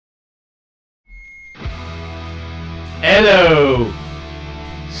Hello,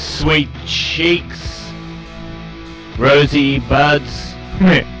 sweet cheeks, rosy buds.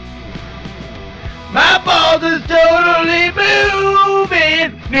 My balls is totally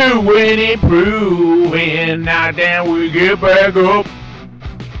moving, new and improving. Now down we get back up.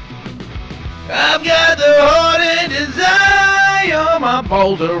 I've got the heart and desire, my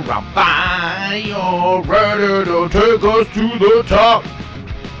balls are on fire, ready to take us to the top.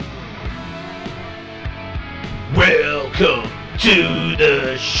 Welcome to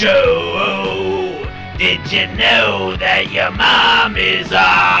the show. Did you know that your mom is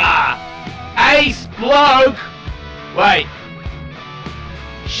a ace bloke? Wait,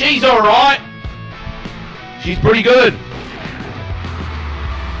 she's alright. She's pretty good.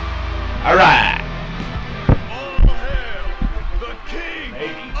 Alright. All hail the king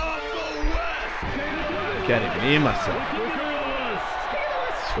of the West. I can't even hear myself.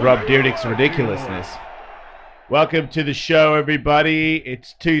 It's Rob Dyrdek's ridiculousness. Welcome to the show, everybody.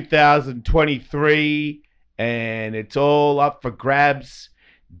 It's 2023, and it's all up for grabs.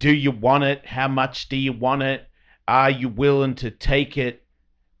 Do you want it? How much do you want it? Are you willing to take it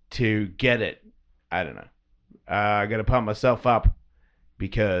to get it? I don't know. I got to pump myself up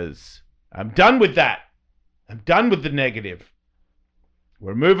because I'm done with that. I'm done with the negative.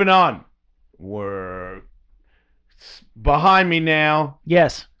 We're moving on. We're behind me now.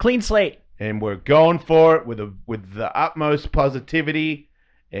 Yes, clean slate. And we're going for it with the utmost positivity,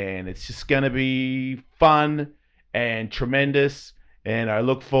 and it's just going to be fun and tremendous, and I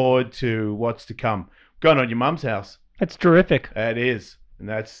look forward to what's to come. Going on your mum's house. That's terrific. That is, and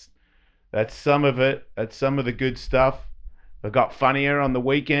that's some of it. That's some of the good stuff. I got funnier on the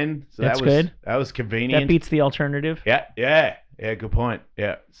weekend, so That's that was good. That was convenient. That beats the alternative. Yeah. Good point.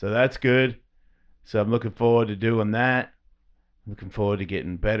 Yeah, so that's good. So I'm looking forward to doing that. Looking forward to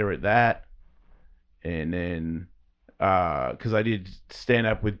getting better at that. And then, because I did stand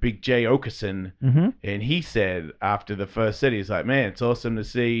up with Big Jay Okerson, and he said after the first set, he's like, man, it's awesome to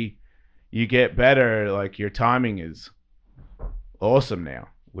see you get better. Like, your timing is awesome now,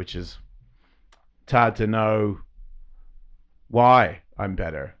 which is, it's hard to know why I'm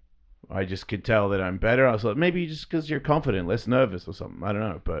better. I just could tell that I'm better. I was like, maybe just because you're confident, less nervous or something. I don't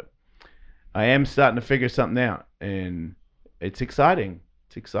know, but I am starting to figure something out, and it's exciting.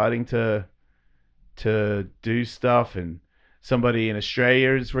 It's exciting to do stuff, and somebody in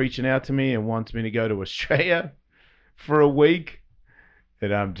Australia is reaching out to me and wants me to go to Australia for a week,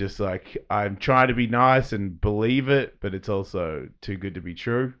 and I'm just like, I'm trying to be nice and believe it, but it's also too good to be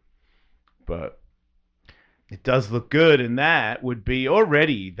true. But it does look good, and that would be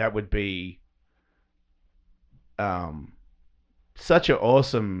such an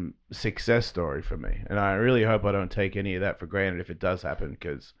awesome success story for me, and I really hope I don't take any of that for granted if it does happen,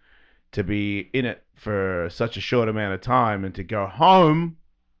 because to be in it for such a short amount of time and to go home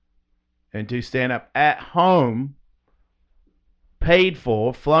and do stand-up at home, paid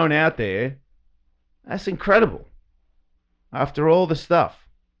for, flown out there, that's incredible. After all the stuff.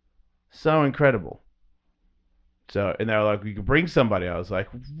 So incredible. So, and they were like, we could bring somebody. I was like,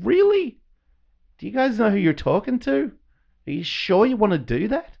 really? Do you guys know who you're talking to? Are you sure you want to do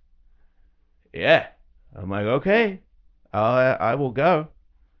that? Yeah. I'm like, okay, I will go.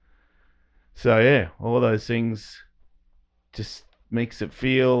 So yeah, all those things just makes it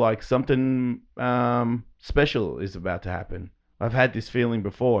feel like something special is about to happen. I've had this feeling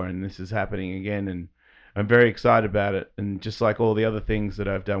before, and this is happening again, and I'm very excited about it. And just like all the other things that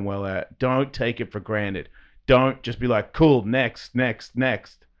I've done well at, don't take it for granted. Don't just be like, cool, next.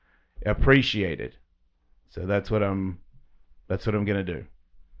 Appreciate it. So that's what I'm gonna do.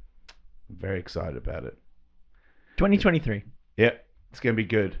 I'm very excited about it. 2023. Yep, it's gonna be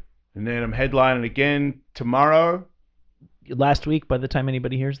good. And then I'm headlining again tomorrow. Last week, by the time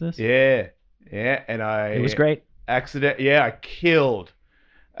anybody hears this. Yeah. And It was great. I killed.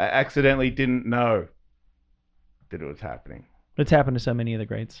 I accidentally didn't know that it was happening. It's happened to so many of the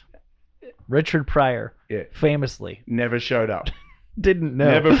greats. Richard Pryor, famously, never showed up. Didn't know.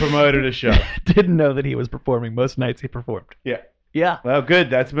 Never promoted a show. Didn't know that he was performing most nights he performed. Yeah. Well, good.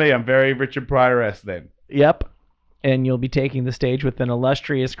 That's me. I'm very Richard Pryor-esque then. Yep. And you'll be taking the stage with an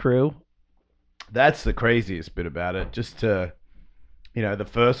illustrious crew. That's the craziest bit about it. Just to, the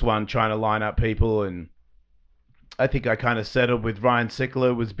first one, trying to line up people, and I think I kind of settled with Ryan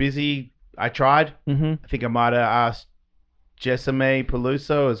Sickler was busy. I tried. I think I might have asked Jessame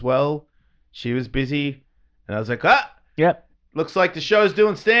Peluso as well. She was busy. And I was like, Yep. Looks like the show's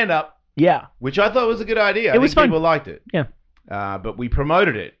doing stand-up. Yeah. Which I thought was a good idea. It was fun. People liked it. Yeah. But we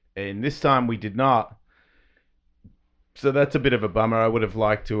promoted it, and this time we did not. So that's a bit of a bummer. I would have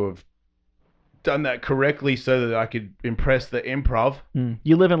liked to have done that correctly so that I could impress the improv.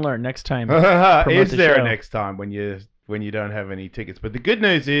 You live and learn. Next time. Is the there show. a next time when you don't have any tickets? But the good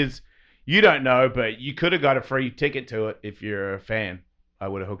news is you don't know, but you could have got a free ticket to it if you're a fan. I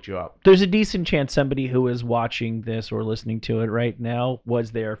would have hooked you up. There's a decent chance somebody who is watching this or listening to it right now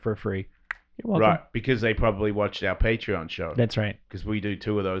was there for free. You're welcome. Right, because they probably watched our Patreon show. That's right. Because we do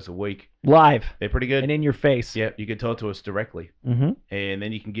 2 of those a week. Live. They're pretty good. And in your face. Yeah, you can talk to us directly. Mm-hmm. And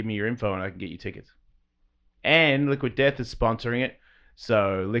then you can give me your info and I can get you tickets. And Liquid Death is sponsoring it.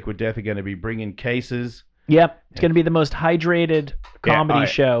 So Liquid Death are going to be bringing cases. Yep. It's going to be the most hydrated comedy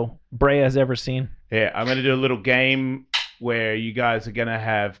show Brea has ever seen. Yeah, I'm going to do a little game where you guys are going to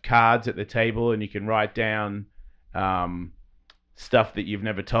have cards at the table and you can write down stuff that you've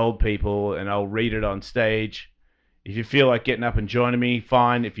never told people, and I'll read it on stage. If you feel like getting up and joining me,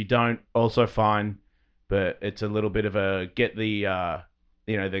 fine. If you don't, also fine. But it's a little bit of a get the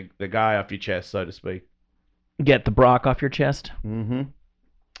the guy off your chest, so to speak. Get the Brock off your chest. Mm-hmm.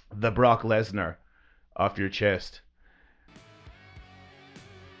 The Brock Lesnar off your chest.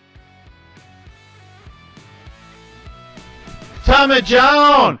 Tommy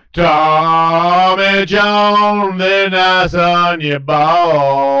John, they're nice on your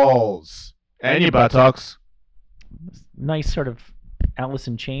balls and your buttocks. Nice sort of Alice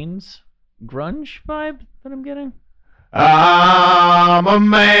in Chains grunge vibe that I'm getting. I'm a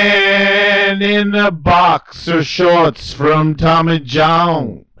man in the boxer shorts from Tommy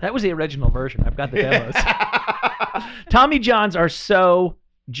John. That was the original version. I've got the demos. Tommy Johns are so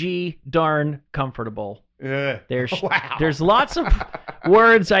darn comfortable. Yeah. There's lots of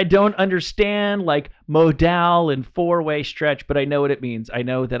words I don't understand, like modal and 4-way stretch, but I know what it means. I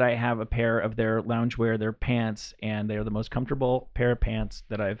know that I have a pair of their loungewear, their pants, and they are the most comfortable pair of pants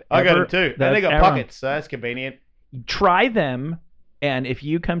that I've ever. I got them too. And they got pockets, so that's convenient. Try them, and if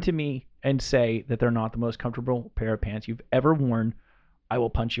you come to me and say that they're not the most comfortable pair of pants you've ever worn, I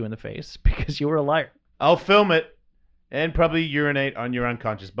will punch you in the face because you were a liar. I'll film it and probably urinate on your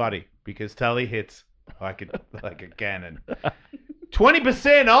unconscious body because Tully hits like a cannon.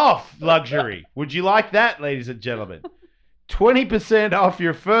 20% off luxury. Would you like that, ladies and gentlemen? 20% off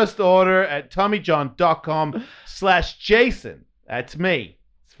your first order at TommyJohn.com/Jason. That's me.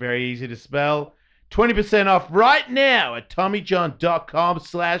 It's very easy to spell. 20% off right now at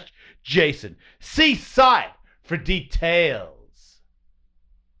TommyJohn.com/Jason. See site for details.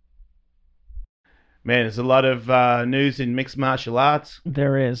 Man, there's a lot of news in mixed martial arts.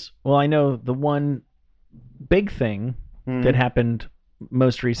 There is. Well, I know the one big thing that happened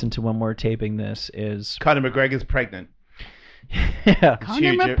most recent to when we're taping this is Conor McGregor's pregnant. Yeah.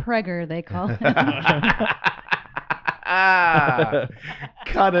 Conor McGregor, they call him.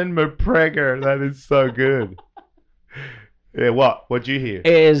 Conor McGregor, that is so good. Yeah, what'd you hear?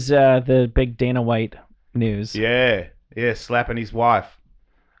 Is the big Dana White news. Yeah, slapping his wife.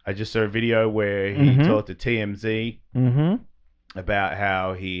 I just saw a video where he talked to TMZ about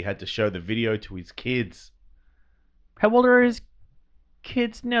how he had to show the video to his kids. How old are his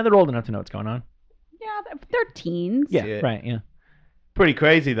kids? No, they're old enough to know what's going on. Yeah, they're teens. Yeah, right, yeah. Pretty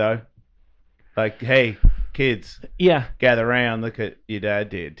crazy, though. Like, hey, kids, gather around, look at your dad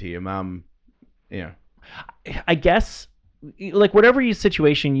did to your mom. I guess, like, whatever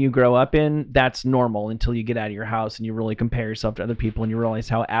situation you grow up in, that's normal until you get out of your house and you really compare yourself to other people and you realize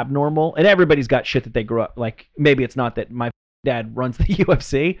how abnormal. And everybody's got shit that they grew up, like, maybe it's not that my dad runs the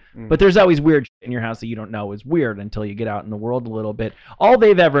UFC, but there's always weird shit in your house that you don't know is weird until you get out in the world a little bit. All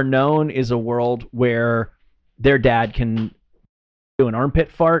they've ever known is a world where their dad can do an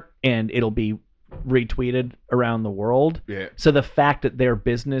armpit fart and it'll be retweeted around the world. Yeah. So the fact that their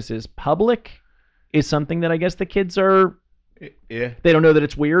business is public is something that I guess the kids are. Yeah. They don't know that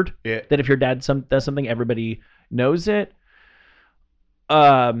it's weird. Yeah. That if your dad does something, everybody knows it.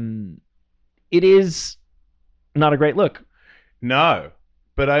 It is not a great look. No,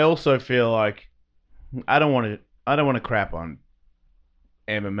 but I also feel like I don't want to crap on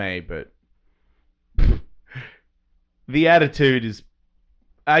MMA, but the attitude is.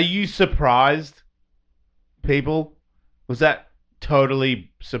 Are you surprised, people? Was that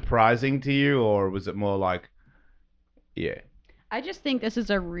totally surprising to you, or was it more like, yeah? I just think this is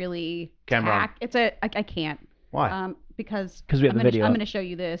a really Cameron. I can't. Why? Because we have the video. I'm going to show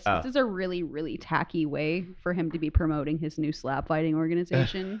you this. Oh. This is a really, really tacky way for him to be promoting his new slap fighting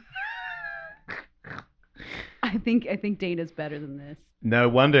organization. I think Dana's better than this. No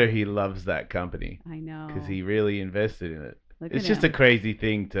wonder he loves that company. I know. Because he really invested in it. Look It's at just him. a crazy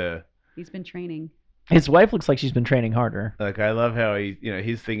thing to. He's been training. His wife looks like she's been training harder. Like, I love how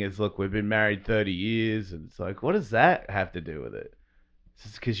his thing is, look, we've been married 30 years. And it's like, what does that have to do with it?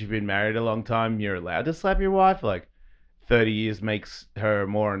 Just because you've been married a long time, you're allowed to slap your wife? Like 30 years makes her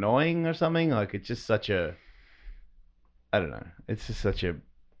more annoying or something? Like it's just such a, I don't know. It's just such a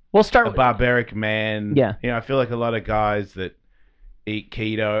We'll start with barbaric man. Yeah. You know, I feel like a lot of guys that eat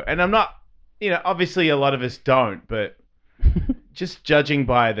keto, and I'm not, obviously a lot of us don't, but just judging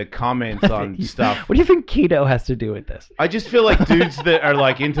by the comments on stuff, What do you think keto has to do with this? I just feel like dudes that are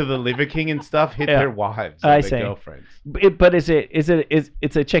like into the Liver King and stuff hit Yeah. their wives, I or see. their girlfriends. But is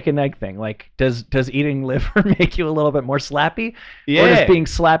it's a chicken egg thing? Like, does eating liver make you a little bit more slappy, Yeah. or does being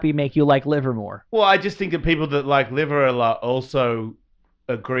slappy make you like liver more? Well, I just think that people that like liver a lot also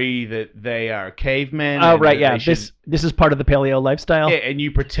agree that they are cavemen. Oh and right, that yeah. they should- This is part of the paleo lifestyle. Yeah, and you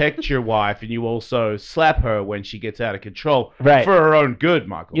protect your wife, and you also slap her when she gets out of control, Right. for her own good,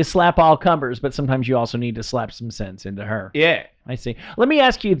 Michael. You slap all cumbers, but sometimes you also need to slap some sense into her. Yeah, I see. Let me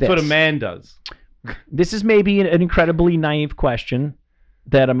ask you this. that's what a man does. This is maybe an incredibly naive question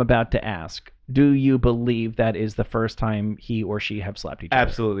that I'm about to ask. Do you believe that is the first time he or she have slapped each other?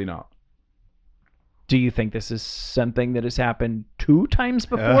 Absolutely not. Do you think this is something that has happened 2 times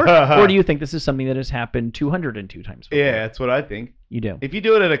before? Or do you think this is something that has happened 202 times before? Yeah, that's what I think. You do. If you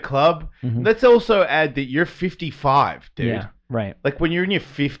do it at a club, Mhm. let's also add that you're 55, dude. Yeah, right. Like when you're in your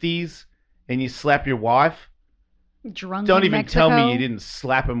 50s and you slap your wife, Drunk don't in even tell me Mexico. you didn't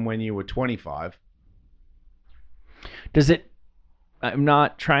slap him when you were 25. Does it, I'm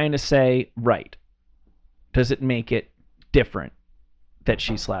not trying to say right. Does it make it different that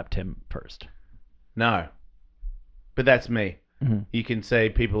she slapped him first? No. But that's me. Mhm. You can say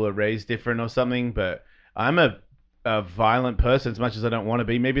people are raised different or something, but I'm a violent person as much as I don't want to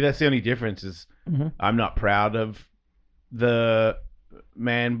be. Maybe that's the only difference is Mhm. I'm not proud of the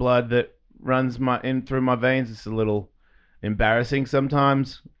man blood that runs in through my veins. It's a little embarrassing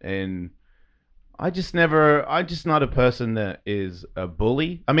sometimes, and I'm just not a person that is a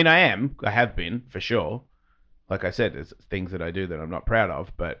bully. I mean, I have been for sure. Like I said, there's things that I do that I'm not proud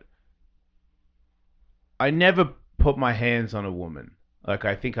of, but I never put my hands on a woman. Like,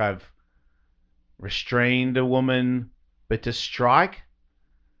 I think I've restrained a woman, but to strike,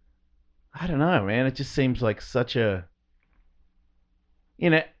 I don't know, man. It just seems like such a,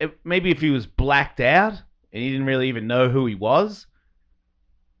 maybe if he was blacked out and he didn't really even know who he was,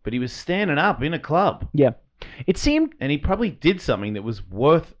 but he was standing up in a club Yeah. It seemed, and he probably did something that was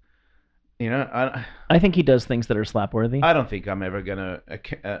worth, I think he does things that are slapworthy. I don't think I'm ever going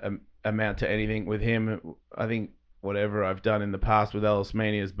to amount to anything with him. I think whatever I've done in the past with Ellis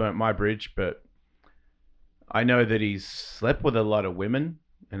Mania has burnt my bridge, but I know that he's slept with a lot of women,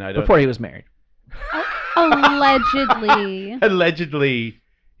 and I don't. Before he was married. Allegedly. Allegedly,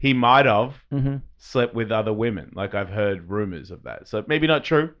 he might have Mm-hmm. slept with other women. Like, I've heard rumors of that. So maybe not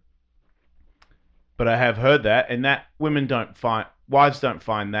true, but I have heard that, and that wives don't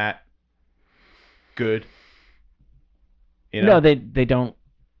find that good. No, they don't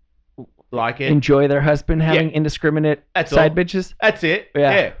like it. enjoy their husband having Yeah. indiscriminate That's side all. bitches. That's it.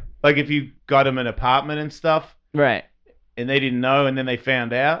 Yeah. Yeah. Like if you got him an apartment and stuff, Right. and they didn't know, and then they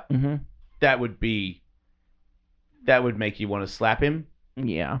found out, Mm-hmm. that would make you want to slap him.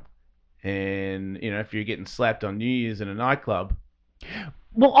 Yeah. And if you're getting slapped on New Year's in a nightclub,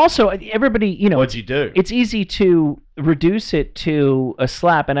 Well, also, everybody, what'd you do? it's easy to reduce it to a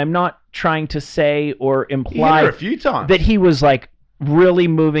slap, and I'm not trying to say or You hit imply her a few times. that he was like really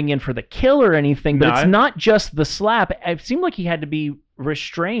moving in for the kill or anything, but it's No. not just the slap. It seemed like he had to be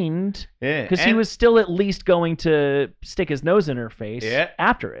restrained Yeah. because he And- was still at least going to stick his nose in her face Yeah.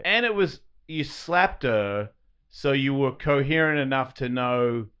 after it. And you slapped her, so you were coherent enough to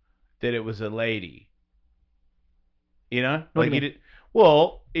know that it was a lady. What do you Like mean? did.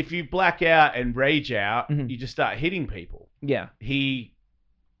 Well, if you black out and rage out, Mhm. you just start hitting people. Yeah.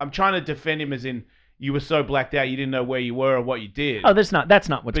 I'm trying to defend him as in you were so blacked out you didn't know where you were or what you did. Oh, that's not what's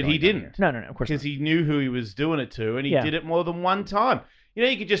But going he on didn't. here. No, of course Because not. he knew who he was doing it to, and he Yeah. did it more than one time.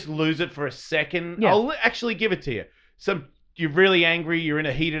 You could just lose it for a second. Yeah. I'll actually give it to you. You're really angry, you're in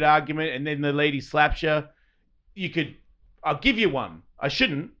a heated argument, and then the lady slaps you. I'll give you one. I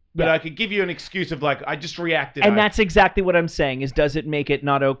shouldn't, but Yeah. I could give you an excuse of like, I just reacted. And that's exactly what I'm saying is, does it make it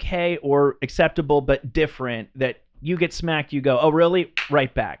not okay or acceptable but different that you get smacked, you go, oh really?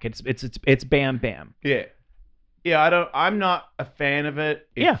 Right back. It's bam bam. Yeah. Yeah, I'm not a fan of it.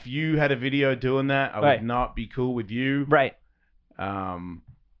 If Yeah. you had a video doing that, I Right. would not be cool with you. Right.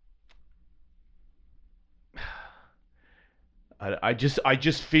 I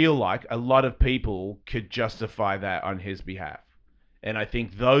just feel like a lot of people could justify that on his behalf. And I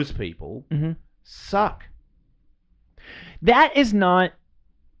think those people Mhm. suck. That is not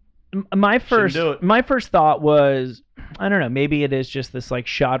my Shouldn't do it. first thought was I don't know. Maybe it is just this like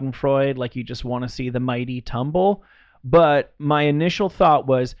Schadenfreude, like you just want to see the mighty tumble. But my initial thought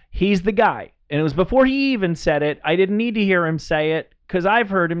was he's the guy, and it was before he even said it. I didn't need to hear him say it because I've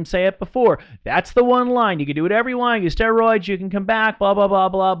heard him say it before. That's the one line. You can do whatever you want. You steroids, you can come back. Blah blah blah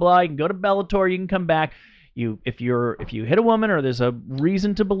blah blah. You can go to Bellator. You can come back. If you hit a woman or there's a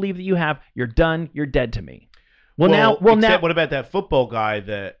reason to believe that you have, you're done. You're dead to me. Now, what about that football guy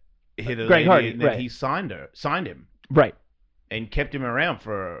that hit a Greg lady Hardy, and then right. he signed him right. and kept him around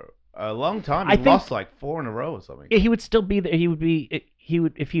for a long time. I He think- lost like 4 in a row or something. Yeah, he would still be there. He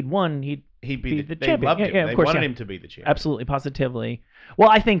would if he'd won, he'd Be the they champion. loved Yeah, him. yeah, of They course, wanted yeah. him to be the champion. absolutely, positively. Well,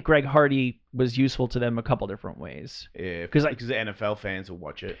 I think Greg Hardy was useful to them a couple different ways. Yeah, 'Cause because the NFL fans will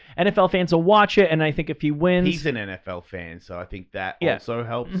watch it. NFL fans will watch it, and I think if he wins, He's an NFL fan, so I think that Yeah. also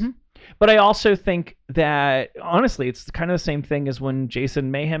helps. Mhm. But I also think that, honestly, it's kind of the same thing as when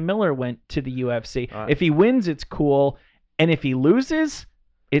Jason Mayhem Miller went to the UFC. Right. If he wins, it's cool. And if he loses,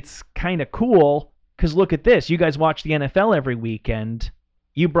 it's kind of cool. Because look at this. You guys watch the NFL every weekend.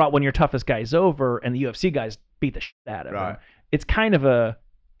 You brought one of your toughest guys over, and the UFC guys beat the shit out of him. Right.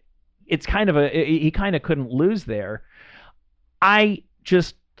 He kind of couldn't lose there. I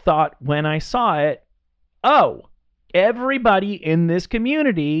just thought when I saw it, oh, everybody in this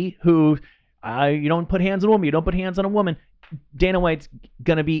community who you don't put hands on a woman, you don't put hands on a woman. Dana White's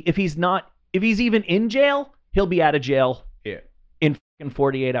gonna be, if he's even in jail, he'll be out of jail Yeah. in fucking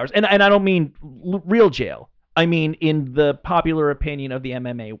 48 hours. And I don't mean real jail. I mean in the popular opinion of the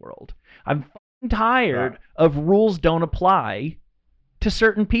MMA world. I'm fucking tired Right. of rules don't apply to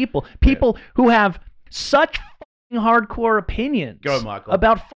certain people. People who have such fucking hardcore opinions Go, Michael.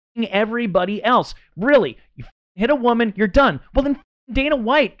 about fucking everybody else. Really, you hit a woman, you're done. Well, then Dana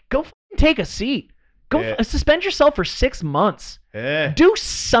White, go fucking take a seat. Go Yeah. suspend yourself for 6 months. Yeah. Do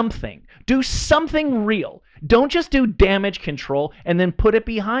something. Do something real. Don't just do damage control and then put it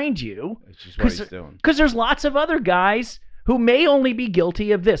behind you. Which is what he's doing. Because there's lots of other guys who may only be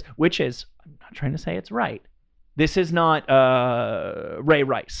guilty of this, which is, I'm not trying to say it's right. This is not Ray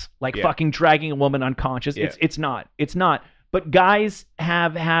Rice, like Yeah. fucking dragging a woman unconscious. Yeah. It's not. It's not. But guys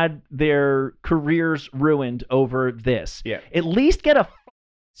have had their careers ruined over this. Yeah. At least get a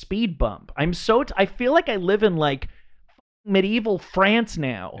speed bump. I feel like I live in like medieval France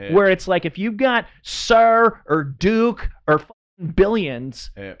now, Yeah. where it's like if you've got Sir or Duke or fucking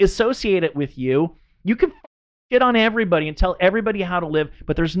billions Yeah. associated with you, you can shit on everybody and tell everybody how to live,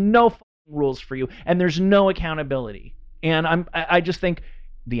 but there's no fucking rules for you and there's no accountability. And I just think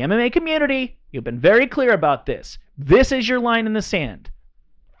the MMA community, you've been very clear about this. This is your line in the sand.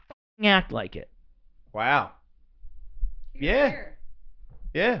 Fucking act like it. Wow. Yeah.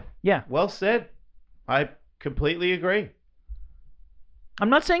 Yeah. Yeah. Well said. I completely agree. I'm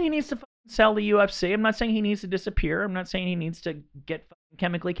not saying he needs to fucking sell the UFC. I'm not saying he needs to disappear. I'm not saying he needs to get fucking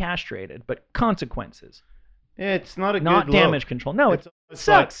chemically castrated, but consequences, Yeah, it's not a not good damage look. control. No, it's it almost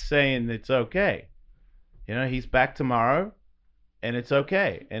like sucks. saying it's okay. You know, he's back tomorrow, and it's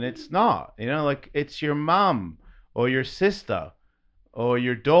okay, and it's not. You know, like it's your mom or your sister or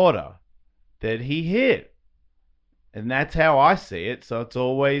your daughter that he hit, and that's how I see it. So it's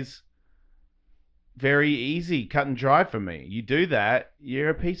always very easy, cut and dry for me. You do that, you're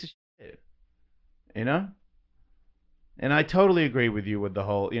a piece of shit. You know. And I totally agree with you with the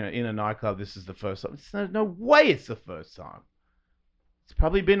whole, you know, in a nightclub, this is the first time. No way it's the first time. It's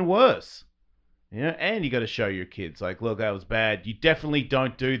probably been worse. You know, and you got to show your kids, like, look, that was bad. You definitely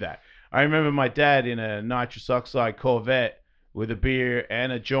don't do that. I remember my dad in a nitrous oxide Corvette with a beer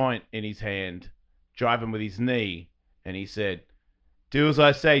and a joint in his hand, driving with his knee. And he said, do as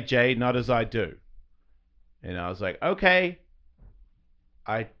I say, Jay, not as I do. And I was like, okay.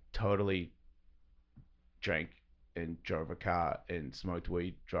 I totally drank and drove a car and smoked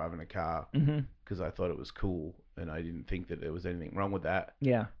weed driving a car Mm-hmm. because I thought it was cool and I didn't think that there was anything wrong with that.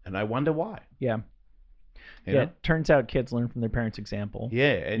 Yeah. And I wonder why. Yeah. You Yeah. know? It turns out kids learn from their parents' example.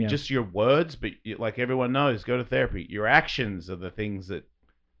 Yeah, and Yeah. just your words, but like everyone knows, go to therapy. Your actions are the things that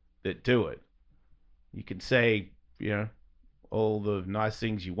do it. You can say, you know, all the nice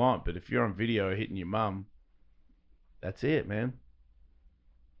things you want, but if you're on video hitting your mum, that's it, man.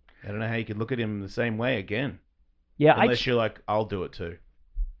 I don't know how you could look at him the same way again. Yeah. Unless you're like, I'll do it too.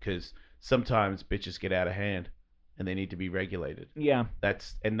 Because sometimes bitches get out of hand and they need to be regulated. Yeah.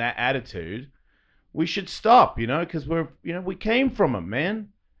 And that attitude, we should stop, you know, because we came from them, man.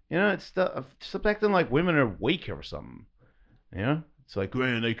 You know, stop acting like women are weak or something. You know, it's like,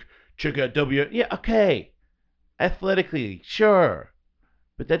 man, they check out Yeah, okay. Athletically, sure.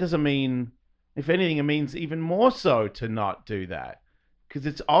 But that doesn't mean, if anything, it means even more so to not do that. because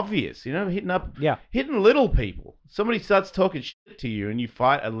it's obvious, you know, Yeah. hitting little people. Somebody starts talking shit to you and you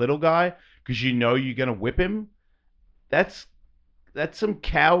fight a little guy because you know you're gonna whip him. That's some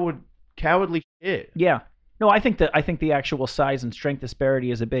cowardly shit. Yeah. No, I think the actual size and strength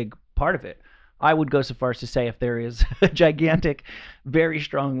disparity is a big part of it. I would go so far as to say if there is a gigantic, very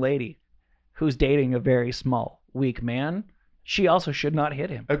strong lady who's dating a very small, weak man, she also should not hit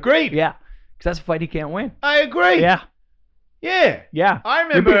him. Agreed. Yeah. Because that's a fight he can't win. I agree. Yeah. Yeah. Yeah. I You're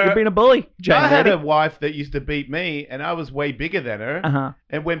remember being a bully, I giant had lady. a wife that used to beat me, and I was way bigger than her. Uh-huh.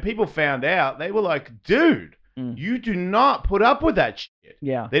 And when people found out, they were like, "Dude, Mm. you do not put up with that shit."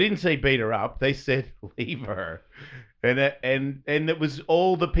 Yeah. They didn't say beat her up. They said leave her. And it was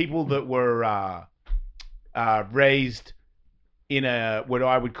all the people that were raised in a what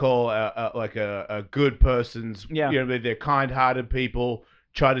I would call a good person's. Yeah. You know, they're kind-hearted people,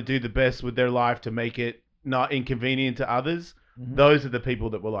 try to do the best with their life to make it not inconvenient to others. Mhm. Those are the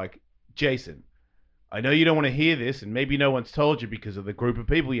people that were like, Jason, I know you don't want to hear this, and maybe no one's told you because of the group of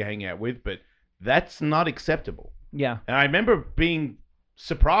people you hang out with, but that's not acceptable. Yeah. And I remember being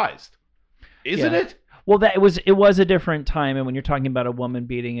surprised. Isn't Yeah. it? Well, it was a different time, and when you're talking about a woman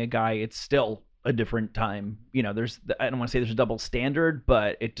beating a guy, it's still a different time. You know, I don't want to say there's a double standard,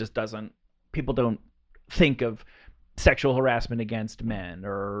 but it just doesn't. People don't think of sexual harassment against men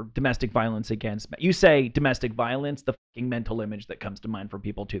or domestic violence against men. You say domestic violence, the fucking mental image that comes to mind for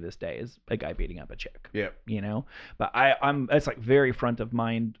people to this day is a guy beating up a chick. Yeah. You know, but I'm it's like very front of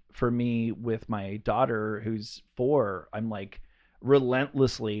mind for me with my daughter who's 4. I'm like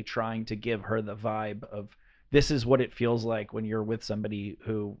relentlessly trying to give her the vibe of this is what it feels like when you're with somebody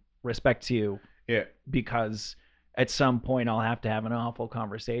who respects you, Yeah. because at some point I'll have to have an awful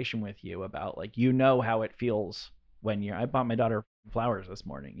conversation with you about, like, you know how it feels when I bought my daughter flowers this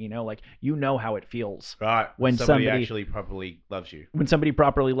morning, you know, like, you know how it feels Right. When somebody somebody- actually properly loves you. when somebody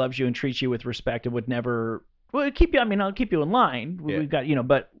properly loves you and treats you with respect and would never, well, I'll keep you in line. Yeah. We've got, you know,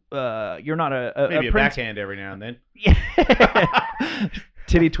 but you're not a Maybe a prince. backhand every now and then.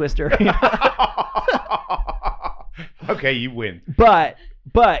 Titty twister. Okay, you win. But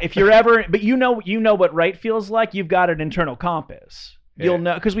if you're ever, but you know what right feels like. You've got an internal compass. You'll Yeah.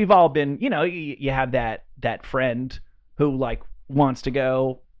 know, because we've all been, you know, you have that friend who like wants to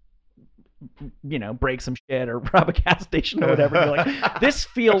go, you know, break some shit or rob a gas station or whatever. You're like, this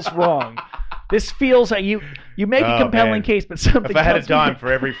feels wrong. This feels like you make a Oh, compelling man. case, but something. If I had a tells me- dime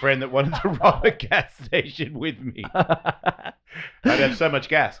for every friend that wanted to rob a gas station with me, I'd have so much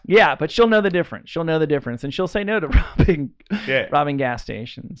gas. Yeah, but she'll know the difference. She'll know the difference, and she'll say no to Yeah. robbing gas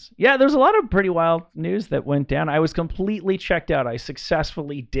stations. Yeah, there's a lot of pretty wild news that went down. I was completely checked out. I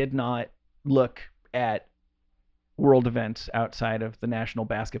successfully did not look at world events outside of the National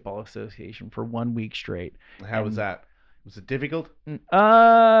Basketball Association for 1 week straight. How was that? Was it difficult? Did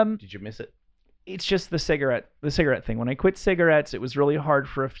you miss it? It's just the cigarette thing. When I quit cigarettes, it was really hard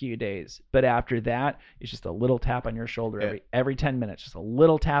for a few days, but after that, it's just a little tap on your shoulder Yeah. every 10 minutes, just a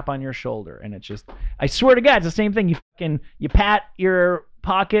little tap on your shoulder, and it's just, I swear to God, it's the same thing. You pat your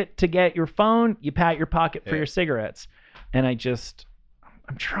pocket to get your phone, you pat your pocket for Yeah. your cigarettes, and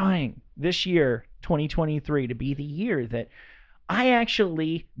I'm trying this year, 2023, to be the year that I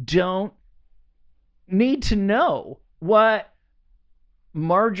actually don't need to know what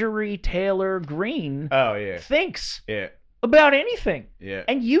Marjorie Taylor Greene Oh yeah, thinks yeah, about anything, yeah.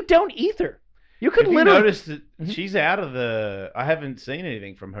 and you don't either. You could Have you literally. noticed that Mhm. she's out of the? I haven't seen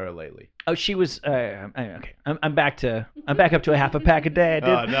anything from her lately. Oh, she was. Okay, I'm back up to a half a pack a day.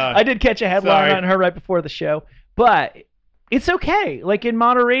 Oh, no. I did catch a headline Sorry. on her right before the show, but it's okay. Like, in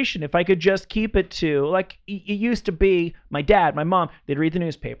moderation, if I could just keep it to, like, it used to be. My dad, my mom, they'd read the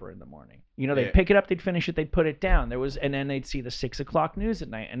newspaper in the morning. You know, they'd Yeah. pick it up, they'd finish it, they'd put it down. And then they'd see the 6 o'clock news at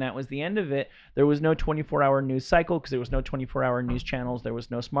night, and that was the end of it. There was no 24-hour news cycle because there was no 24-hour news channels. There was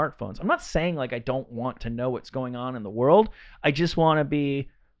no smartphones. I'm not saying like I don't want to know what's going on in the world. I just want to be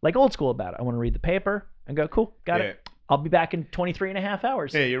like old school about it. I want to read the paper and go, cool, got it. I'll be back in 23 and a half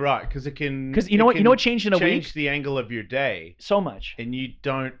hours. Yeah, you're right. Because it can. 'Cause you know what changed in a change week? the angle of your day, So much. and you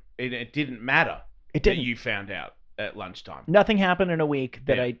don't. It didn't matter. It that didn't. you found out at lunchtime. Nothing happened in a week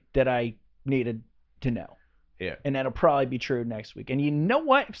that Yeah. I needed to know. Yeah. And that'll probably be true next week. And you know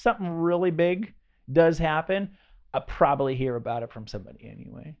what? If something really big does happen, I'll probably hear about it from somebody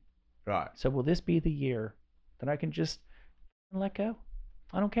anyway. Right. So will this be the year that I can just let go?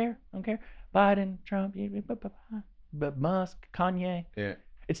 I don't care. Biden, Trump, but Musk, Kanye. Yeah.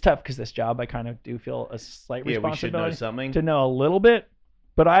 It's tough because this job, I kind of do feel a slight Yeah, we should know responsibility something. to know a little bit.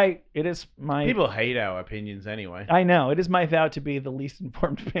 But it is my. People hate our opinions anyway. I know. It is my vow to be the least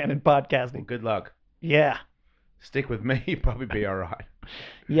informed man in podcasting. Well, good luck. Yeah. stick with me, you'll probably be all right.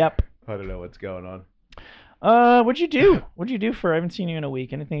 Yep. I don't know what's going on. What'd you do? What'd you do for? I haven't seen you in a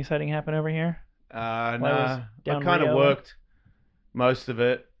week. Anything exciting happen over here? Nah, I down kind of Rio. worked most of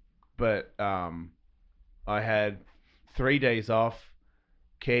it, but I had 3 days off.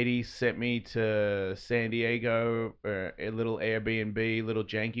 Katie sent me to San Diego, a little Airbnb, little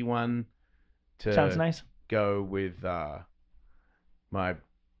janky one, to Sounds nice. go with my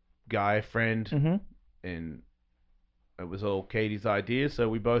guy friend, Mm-hmm. and it was all Katie's idea. So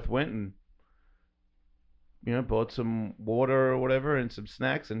we both went and bought some water or whatever and some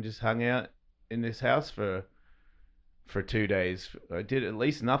snacks and just hung out in this house for 2 days. I did at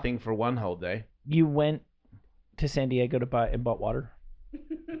least nothing for one whole day You went to San Diego to buy and bought water.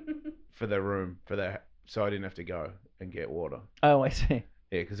 for their room so I didn't have to go and get water. Oh, I see.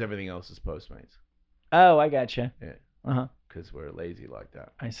 Yeah, because everything else is Postmates. Oh, I gotcha. Yeah. Uh huh. Because we're lazy like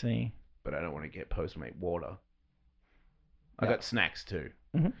that. I see. But I don't want to get Postmate water. I Yeah. got snacks too.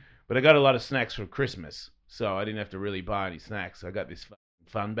 Mhm. But I got a lot of snacks for Christmas, so I didn't have to really buy any snacks. I got this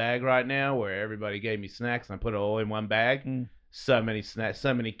fun bag right now where everybody gave me snacks and I put it all in one bag. Mm. So many snacks,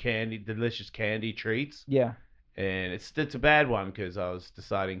 so many delicious candy treats. Yeah. And it's a bad one because I was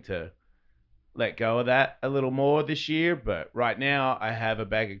deciding to let go of that a little more this year. But right now I have a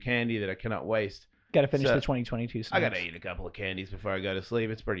bag of candy that I cannot waste. Got to finish So, the 2022 snacks. I gotta eat a couple of candies before I go to sleep.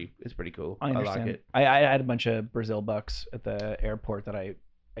 It's pretty cool. I understand. like it. I had a bunch of Brazil bucks at the airport that I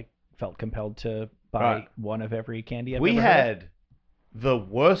felt compelled to buy Right. one of every candy I've We ever had. had the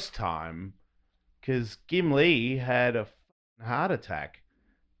worst time because Gimli had a heart attack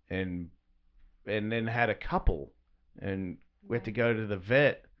and then had a couple, and we had to go to the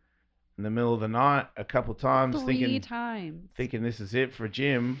vet in the middle of the night a couple times, 3 times. thinking this is it for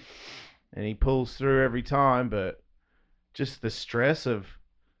Jim, and he pulls through every time. But just the stress of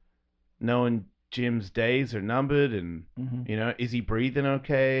knowing Jim's days are numbered, and Mhm. is he breathing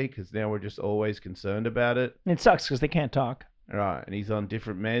okay? Because now we're just always concerned about it. It sucks because they can't talk. Right, and he's on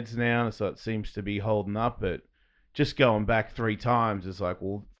different meds now, so it seems to be holding up. But just going back 3 times is like,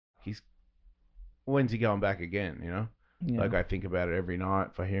 well, when's he going back again? Yeah. Like I think about it every night.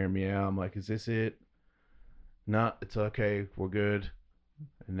 If I hear him meow, I'm like, is this it? No, it's okay. We're good.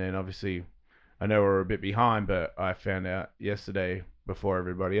 And then obviously, I know we're a bit behind, but I found out yesterday before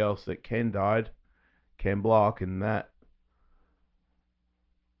everybody else that Ken died, Ken Block, and that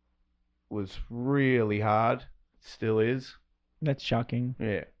was really hard. Still is. That's shocking.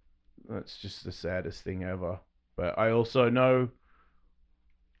 Yeah, that's just the saddest thing ever. But I also know,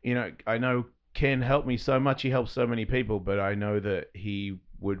 I know Ken helped me so much. He helped so many people, but I know that he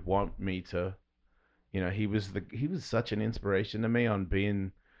would want me to, he was such an inspiration to me on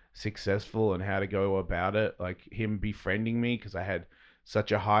being successful and how to go about it. Like him befriending me because I had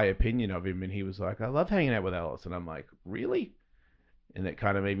such a high opinion of him, and he was like, I love hanging out with Alice, and I'm like, really? And it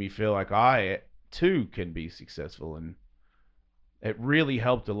kind of made me feel like I too can be successful, and it really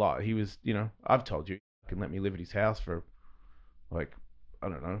helped a lot. He was, I've told you, he can let me live at his house for like, I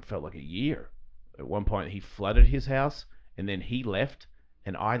don't know, it felt like a year. At one point, he flooded his house, and then he left,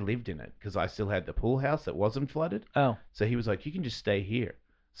 and I lived in it because I still had the pool house that wasn't flooded. Oh. So he was like, you can just stay here.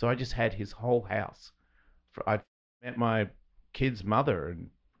 So I just had his whole house. I met my kid's mother, and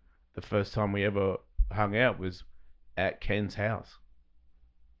the first time we ever hung out was at Ken's house.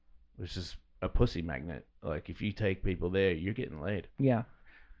 It was just a pussy magnet. Like, if you take people there, you're getting laid. Yeah.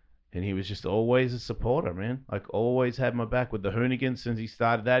 And he was just always a supporter, man. Like, always had my back with the Hoonigans since he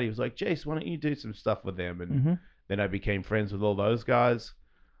started that. He was like, Jace, why don't you do some stuff with them? And then I became friends with all those guys.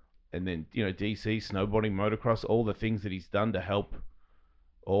 And then, DC, snowboarding, motocross, all the things that he's done to help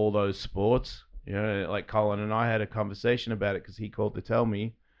all those sports. Like Colin and I had a conversation about it because he called to tell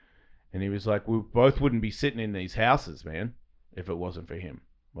me. And he was like, we both wouldn't be sitting in these houses, man, if it wasn't for him.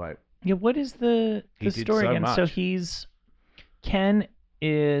 Like, yeah, what is the He did story so again? So much. Ken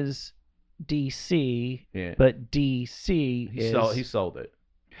is DC, yeah. but DC He sold it.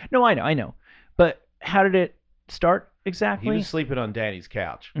 No, I know. But how did it start exactly? He was sleeping on Danny's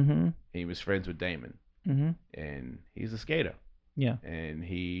couch. Mm-hmm. He was friends with Damon. Mm-hmm. And he's a skater. Yeah. And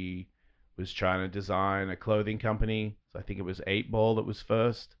he was trying to design a clothing company. So I think it was 8 Ball that was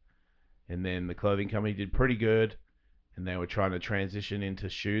first. And then the clothing company did pretty good. And they were trying to transition into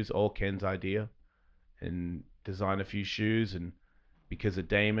shoes, all Ken's idea, and design a few shoes. And because of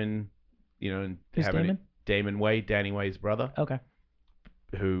Damon, and Who's Damon? Damon Way, Danny Way's brother, Okay.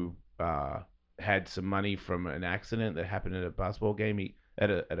 who had some money from an accident that happened at a basketball game. At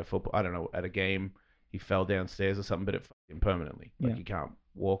a football, I don't know, at a game, he fell downstairs or something, but it fucked him permanently. Like, Yeah. he can't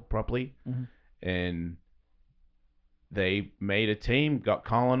walk properly. Mhm. And they made a team, got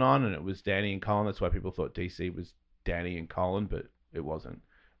Colin on, and it was Danny and Colin. That's why people thought DC was Danny and Colin, but it wasn't.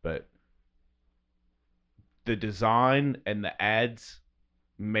 But the design and the ads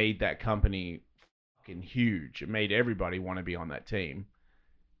made that company fucking huge. It made everybody want to be on that team.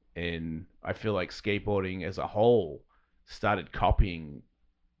 And I feel like skateboarding as a whole started copying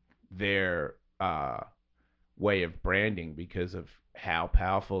their way of branding because of how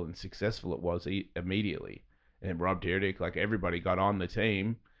powerful and successful it was immediately. And Rob Dyrdek, like everybody got on the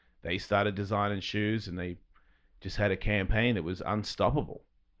team. They started designing shoes and they just had a campaign that was unstoppable.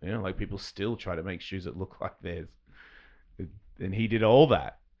 You know, like people still try to make shoes that look like theirs. And he did all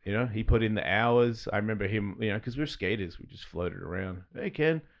that. You know, he put in the hours. I remember him, you know, because we were skaters. We just floated around. Hey,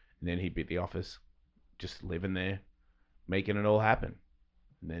 Ken. And then he'd be at the office, just living there, making it all happen.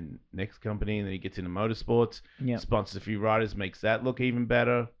 And then next company, and then he gets into motorsports, sponsors a few riders, makes that look even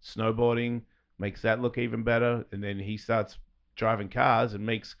better. Snowboarding makes that look even better. And then he starts driving cars and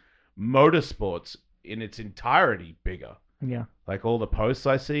makes motorsports in its entirety bigger. Yeah. Like all the posts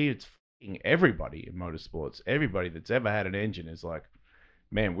I see, it's fucking everybody in motorsports. Everybody that's ever had an engine is like,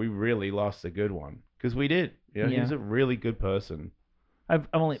 man, we really lost a good one. Because we did. You know, he's a really good person. I've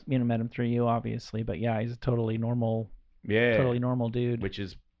only met him through you, obviously, but yeah, he's a totally normal dude. Which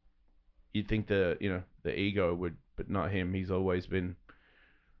is, you'd think the ego would, but not him. He's always been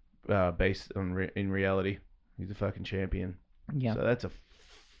based on in reality. He's a fucking champion. Yeah. So that's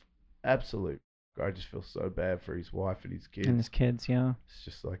absolute. I just feel so bad for his wife and his kids. And his kids, yeah. It's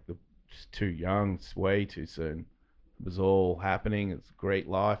just like just too young. It's way too soon. It was all happening. It's a great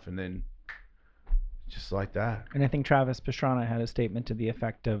life, and then just like that. And I think Travis Pastrana had a statement to the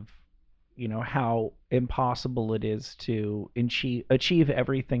effect of, you know, how impossible it is to achieve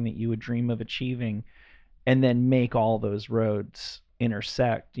everything that you would dream of achieving and then make all those roads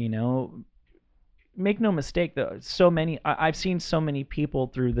intersect, you know. Make no mistake, though, I've seen so many people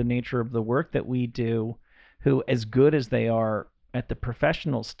through the nature of the work that we do who, as good as they are at the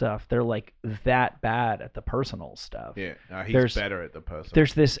professional stuff, they're like that bad at the personal stuff. Yeah, he's better at the personal.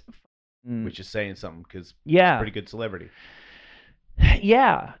 There's this... which is saying something because he's a pretty good celebrity.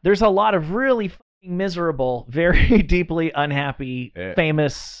 Yeah, there's a lot of really fucking miserable, very deeply unhappy,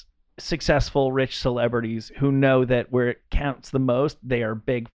 famous, successful, rich celebrities who know that where it counts the most, they are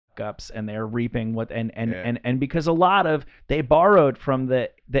big fuck-ups and they're reaping what and because a lot of they borrowed from the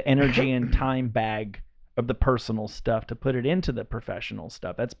energy and time bag of the personal stuff to put it into the professional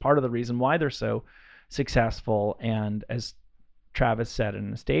stuff. That's part of the reason why they're so successful. And as Travis said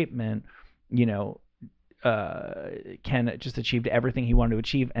in a statement, you know, Ken just achieved everything he wanted to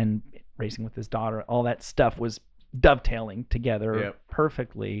achieve, and racing with his daughter, all that stuff was dovetailing together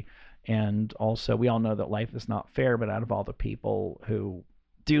perfectly. And also, we all know that life is not fair, but out of all the people who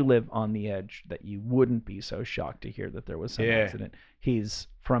do live on the edge, that you wouldn't be so shocked to hear that there was some accident. He's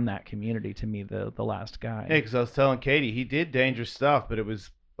from that community, to me, the last guy. Yeah, because I was telling Katie, he did dangerous stuff, but it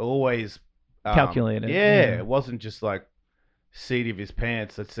was always calculated. It wasn't just like seat of his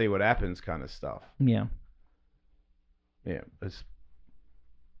pants, let's see what happens kind of stuff. Yeah.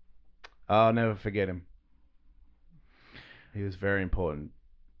 I'll never forget him. He was very important.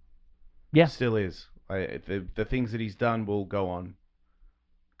 Yeah. Still is. The things that he's done will go on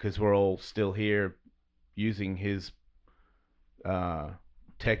because we're all still here using his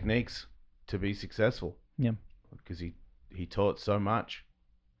techniques to be successful. Yeah. Because he taught so much.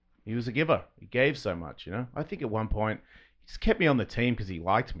 He was a giver. He gave so much, you know. I think at one point he just kept me on the team because he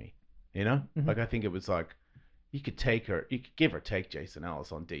liked me, you know? Mm-hmm. Like, I think it was like, you could give or take Jason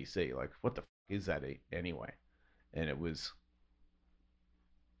Ellis on DC. Like, what the is that anyway? And it was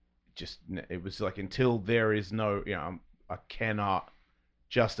like, until there is no, you know, I cannot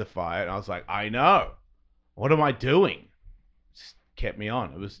justify it. And I was like, I know. What am I doing? Just kept me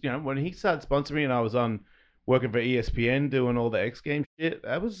on. It was, you know, when he started sponsoring me and I was working for ESPN doing all the X Games shit,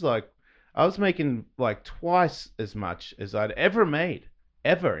 that was like, I was making like twice as much as I'd ever made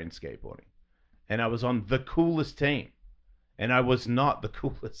in skateboarding. And I was on the coolest team. And I was not the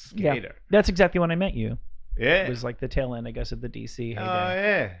coolest skater. Yeah, that's exactly when I met you. Yeah. It was like the tail end, I guess, of the DC heyday.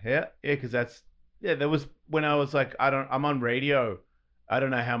 Oh, yeah. Because there was when I was like, I'm on radio. I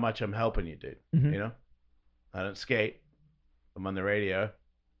don't know how much I'm helping you, dude. Mm-hmm. You know? I don't skate. I'm on the radio.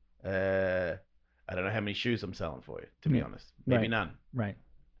 I don't know how many shoes I'm selling for you, to be honest. Maybe none. Right.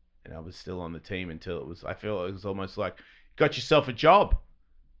 And I was still on the team until I feel it was almost like, got yourself a job.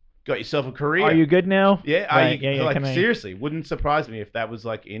 Got yourself a career. Are you good now? Yeah. Right. Like, seriously, wouldn't surprise me if that was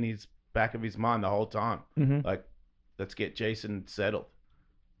like in his back of his mind the whole time. Mm-hmm. Like, let's get Jason settled.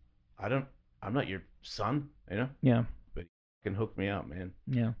 I'm not your son, you know? Yeah. But he can hook me up, man.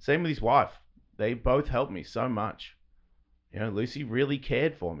 Yeah. Same with his wife. They both helped me so much. Lucy really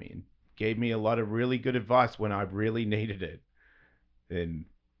cared for me and gave me a lot of really good advice when I really needed it. And,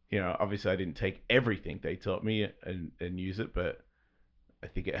 obviously I didn't take everything they taught me and use it, but I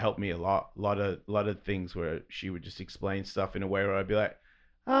think it helped me a lot. A lot of things where she would just explain stuff in a way where I'd be like,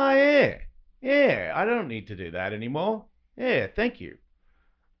 oh, yeah, I don't need to do that anymore. Yeah, thank you.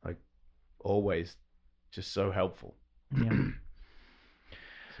 Like, always just so helpful. Yeah.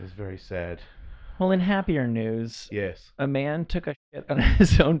 So it's very sad. Well, in happier news, Yes. a man took a shit on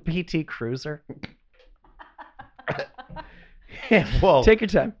his own PT Cruiser. Yeah, well, Take your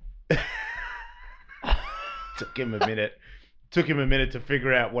time. took him a minute. Took him a minute to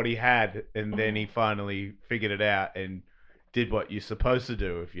figure out what he had, and then he finally figured it out and did what you're supposed to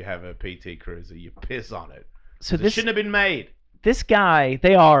do if you have a PT Cruiser. You piss on it. So It shouldn't have been made. this guy,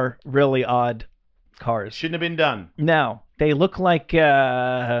 they are really odd cars. Shouldn't have been done. No, they look like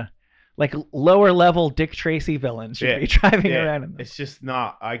lower level Dick Tracy villains should be driving around in them. It's just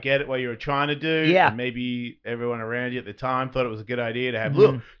not. I get it what you were trying to do. Yeah. And maybe everyone around you at the time thought it was a good idea to have,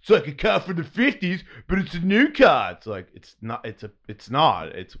 look, it's like a car from the 50s, but it's a new car. It's like, it's not. It's not.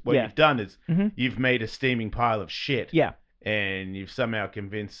 It's what you've done is you've made a steaming pile of shit. Yeah. And you've somehow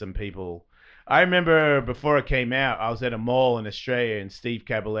convinced some people. I remember before it came out, I was at a mall in Australia and Steve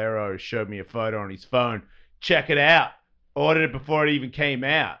Caballero showed me a photo on his phone. Check it out. Ordered it before it even came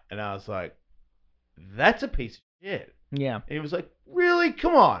out. And I was like, that's a piece of shit. Yeah. And he was like, really?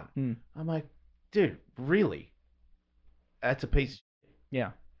 Come on. Hmm. I'm like, dude, really? That's a piece of shit.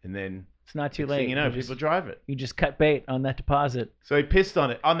 Yeah. And then It's not too next thing late. you know, You people drive it. You just cut bait on that deposit. So he pissed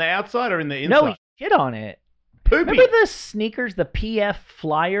on it. On the outside or in the inside? No, he shit on it. Poopy. Remember the sneakers, the PF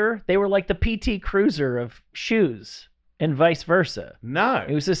Flyer? They were like the PT Cruiser of shoes and vice versa. No.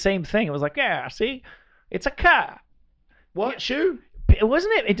 It was the same thing. It was like, yeah, see? It's a car. What shoe? It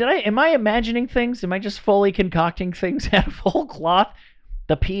wasn't it. Am I imagining things? Am I just fully concocting things out of whole cloth?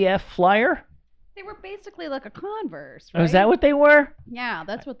 The PF Flyer? They were basically like a Converse, Oh, right? is that what they were? Yeah,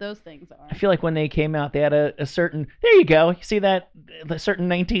 that's what those things are. I feel like when they came out, they had a certain. There you go. You see that? The certain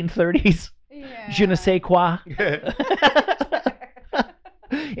 1930s. Yeah. Je ne sais quoi.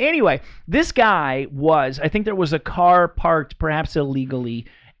 Anyway, this guy I think there was a car parked, perhaps illegally,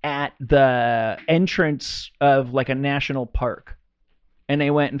 at the entrance of like a national park. And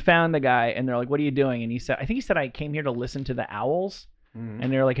they went and found the guy, and they're like, what are you doing? And I think he said, I came here to listen to the owls. Mhm.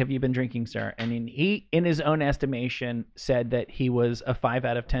 And they're like, have you been drinking, sir? And then he, in his own estimation, said that he was a 5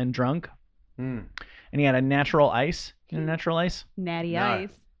 out of 10 drunk. Mm. And he had a natural ice. You know natural ice? Natty No. Ice.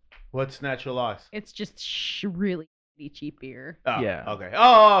 What's natural ice? It's just really cheap beer. Oh, Yeah. Okay.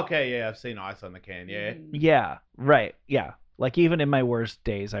 Oh, okay. Yeah, I've seen ice on the can. Yeah. Yeah, right. Yeah. Like even in my worst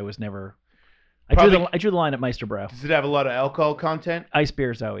days, I was never. I Probably- drew the line at Meisterbrow. Does it have a lot of alcohol content? Ice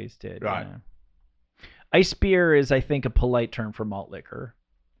beers always did. Right. yeah. Ice beer is, I think, a polite term for malt liquor,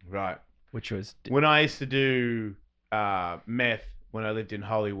 Right. which was. When I used to do meth when I lived in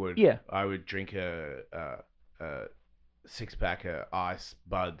Hollywood, Yeah. I would drink a 6-pack of ice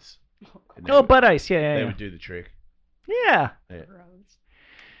buds. And Oh, Bud Ice. Yeah, they yeah, yeah. would do the trick. Yeah. Yeah. Gross.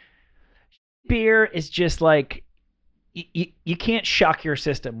 Beer is just like. You can't shock your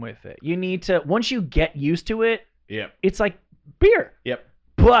system with it. You need to. Once you get used to it, Yep. it's like beer. Yep.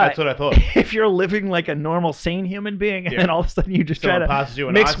 But That's what I thought. if you're living like a normal, sane human being, and Yeah. then all of a sudden you just Someone try to passes you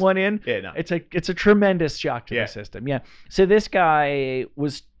an mix ice. one in, Yeah, no. it's a tremendous shock to Yeah. the system. Yeah. So this guy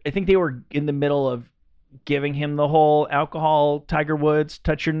was, I think they were in the middle of giving him the whole alcohol, Tiger Woods,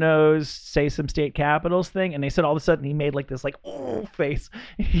 touch your nose, say some state capitals thing, and they said all of a sudden he made like this like oh face.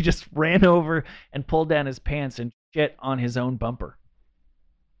 He just ran over and pulled down his pants and shit on his own bumper.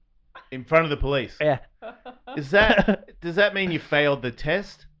 In front of the police. Yeah. Does that mean you failed the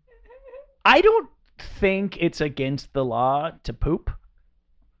test? I don't think it's against the law to poop.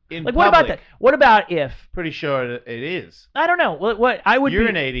 In Like, what about public? that? What about if? Pretty sure it is. I don't know. What I would be.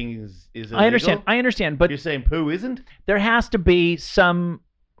 Urinating is illegal. I understand, but You're saying poo isn't? there has to be some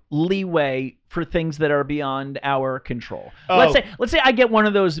leeway for things that are beyond our control. Oh. Let's say I get one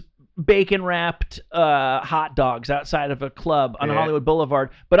of those bacon wrapped hot dogs outside of a club on Yeah. Hollywood Boulevard,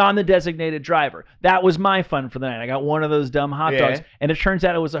 but on the designated driver. That was my fun for the night. I got one of those dumb hot Yeah. dogs, and it turns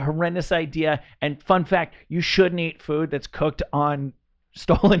out it was a horrendous idea. And fun fact, you shouldn't eat food that's cooked on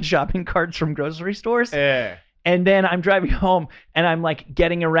stolen shopping carts from grocery stores. Yeah. And then I'm driving home and I'm like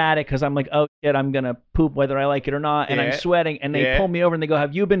getting erratic because I'm like, oh shit, I'm going to poop whether I like it or not. And I'm Yeah. sweating. And they Yeah. pull me over and they go,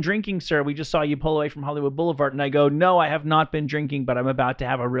 have you been drinking, sir? We just saw you pull away from Hollywood Boulevard. And I go, no, I have not been drinking, but I'm about to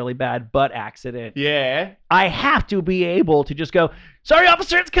have a really bad butt accident. Yeah. I have to be able to just go, sorry,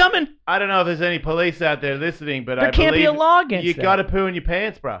 officer, it's coming. I don't know if there's any police out there listening, but There I can't be believe a law against you that. got to poo in your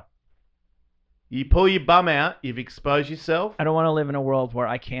pants, bro. You pull your bum out. You've exposed yourself. I don't want to live in a world where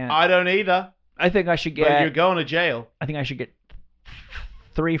I can't. I don't either. I think I should But you're get. going to jail. I think I should get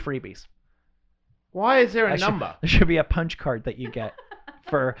 3 freebies. Why is there a I should- number? There should be a punch card that you get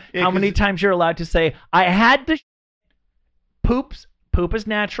for Yeah, how many 'cause- times you're allowed to say I had to. Poop is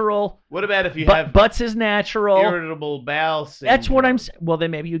natural. What about if you But have butts is natural. irritable bowel syndrome? That's what I'm saying. Well,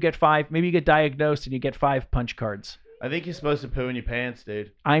 then maybe you get 5. Maybe you get diagnosed and you get 5 punch cards. I think you're supposed to poo in your pants,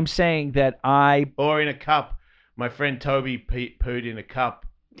 dude. I'm saying that I. Or in a cup. My friend Toby pooed in a cup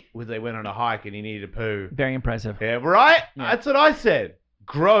when they went on a hike and he needed a poo. Very impressive. Yeah, right? Yeah. That's what I said.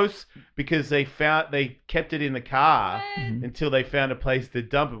 Gross, because they kept it in the car Mhm. until they found a place to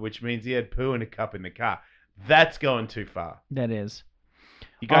dump it, which means he had poo in a cup in the car. That's going too far. That is.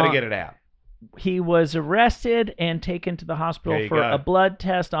 You got to Uh, get it out. He was arrested and taken to the hospital There you for go. a blood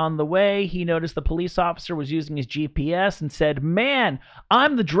test. On the way, he noticed the police officer was using his GPS and said, "Man,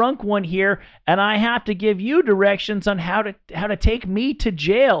 I'm the drunk one here, and I have to give you directions on how to take me to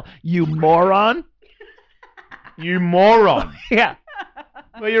jail, you moron." You moron. Yeah.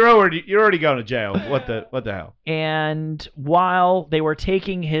 Well, you're already going to jail. What the hell? And while they were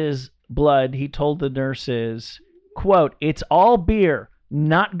taking his blood, he told the nurses, quote, "It's all beer.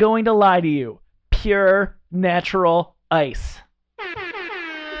 Not going to lie to you. Pure, natural ice."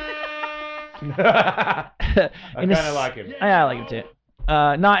 I In a kind of s- like him. I like him too.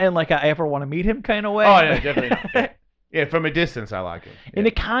 Not in like I ever want to meet him kind of way. Oh, yeah, definitely not. Yeah. Yeah, from a distance, I like him. In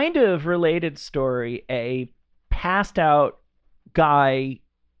a kind of related story, a passed out guy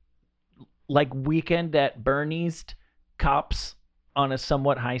like weekend at Bernie's cops on a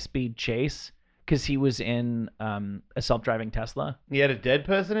somewhat high speed chase because he was in a self-driving Tesla. He had a dead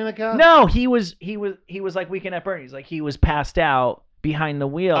person in the car? No, he was like weekend at Bernie's. Like he was passed out behind the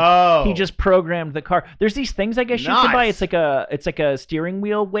wheel. Oh. He just programmed the car. There's these things I guess you can buy. Nice. It's like a steering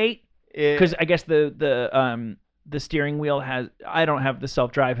wheel weight. Yeah. Because I guess the steering wheel has. I don't have the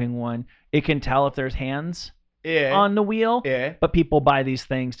self-driving one. It can tell if there's hands Yeah. on the wheel. Yeah. But people buy these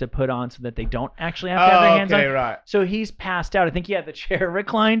things to put on so that they don't actually have to have their hands okay, on. right. So he's passed out. I think he had the chair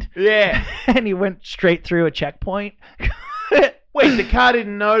reclined, Yeah. and he went straight through a checkpoint. Wait, the car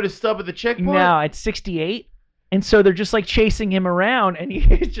didn't know to stop at the checkpoint? No, it's 68, and so they're just like chasing him around, and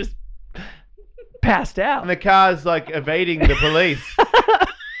he's just passed out. And the car's like evading the police.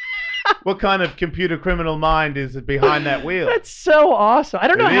 What kind of computer criminal mind is behind that wheel? That's so awesome. I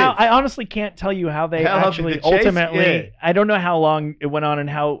don't know It how. is. I honestly can't tell you how they How long did actually the chase- ultimately. yeah. I don't know how long it went on and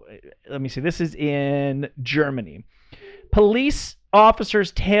how. Let me see. This is in Germany. Police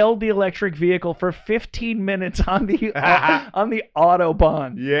officers tailed the electric vehicle for 15 minutes on the on the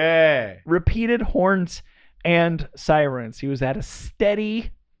autobahn. Yeah. Repeated horns and sirens. He was at a steady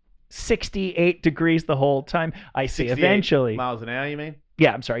 68 degrees the whole time. I see. 68 Eventually, miles an hour, you mean?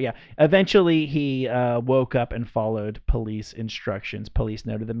 yeah, I'm sorry. Yeah. Eventually, he woke up and followed police instructions. Police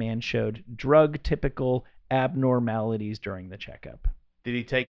noted the man showed drug typical abnormalities during the checkup. Did he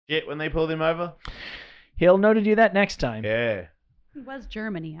take shit when they pulled him over? He'll know to do that next time. Yeah. It was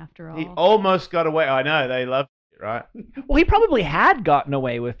Germany after all. He almost got away. I know, they love it, right? Well, he probably had gotten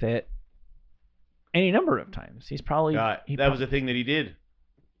away with it any number of times. He's probably. Right. he That prob- was the thing that he did.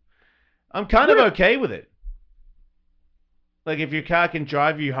 I'm kind of okay with it. Like, if your car can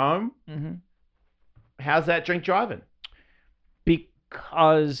drive you home, Mhm. how's that drink driving?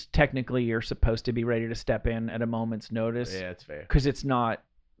 Because technically you're supposed to be ready to step in at a moment's notice. Yeah, that's fair. Because it's not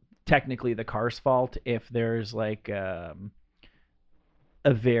technically the car's fault if there's like a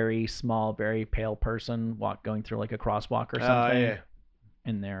very small, very pale person going through like a crosswalk or Oh, something. yeah.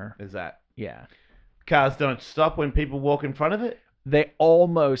 In there, There's that. yeah, Cars don't stop when people walk in front of it? they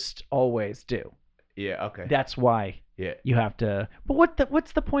almost always do. Yeah, okay. That's why Yeah. you have to. But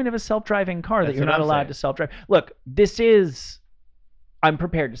what's the point of a self-driving car that That's you're what not I'm allowed saying. to self-drive? Look, this is. I'm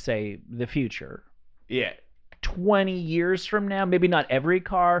prepared to say the future. Yeah. 20 years from now, maybe not every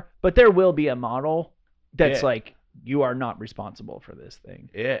car, but there will be a model that's Yeah. like, you are not responsible for this thing.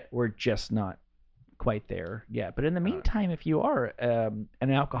 Yeah. We're just not quite there yet. But in the meantime, if you are an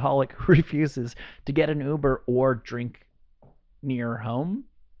alcoholic who refuses to get an Uber or drink near home,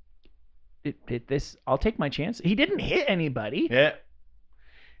 I'll take my chance. He didn't hit anybody. Yeah.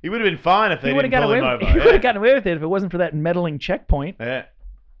 He would have been fine if they He would didn't have got pull away him with over. He would have gotten away with it if it wasn't for that meddling checkpoint. Yeah.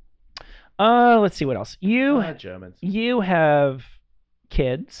 Let's see what else. You Germans. have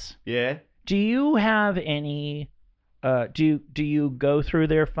kids. Yeah. Do you have any? Do you go through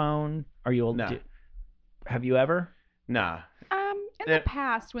their phone? Are you? No. Have you ever? Nah. In They're- the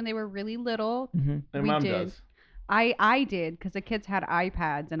past, when they were really little, Mm-hmm. Their We mum did. does. I did because the kids had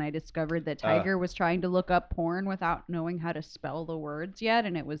iPads, and I discovered that Tiger was trying to look up porn without knowing how to spell the words yet,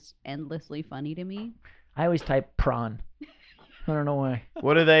 and it was endlessly funny to me. I always type prawn. I don't know why.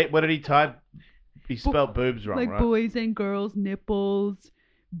 What did he type? He spelled boobs wrong, right? boys and girls, nipples,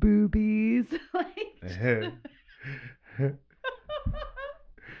 boobies. Like,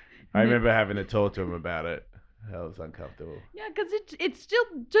 I remember having to talk to him about it. That was uncomfortable. yeah, because it still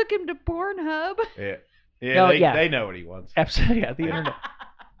took him to Pornhub. Yeah. No, Yeah, yeah. they know what he wants. Absolutely, yeah, the internet.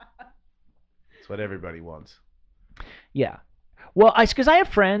 It's what everybody wants. Yeah. Well, because I have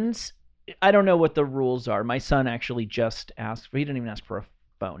friends. I don't know what the rules are. My son actually just asked for. He didn't even ask for a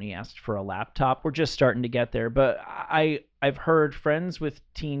phone. He asked for a laptop. We're just starting to get there. But I've heard friends with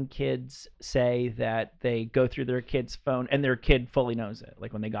teen kids say that they go through their kid's phone and their kid fully knows it.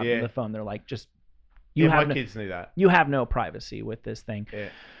 Like when they got them the phone, they're like, just My kids knew that. you have no privacy with this thing. Yeah.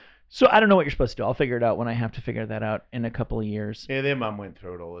 So I don't know what you're supposed to do. I'll figure it out when I have to figure that out in a couple of years. Yeah, their mum went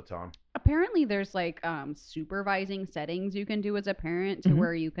through it all the time. Apparently, there's like supervising settings you can do as a parent to Mhm.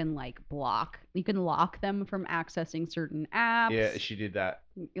 where you can lock them from accessing certain apps. Yeah, she did that.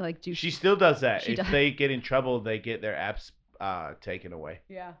 Like do She still does that. She If does. they get in trouble, they get their apps taken away.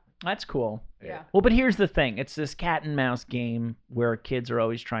 yeah. That's cool. Yeah. Well, but here's the thing. It's this cat and mouse game where kids are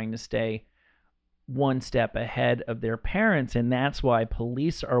always trying to stay one step ahead of their parents, and that's why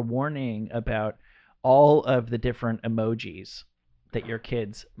police are warning about all of the different emojis that your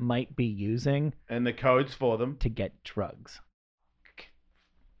kids might be using And the codes for them. to get drugs.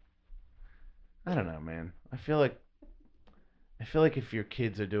 I don't know, man. I feel like if your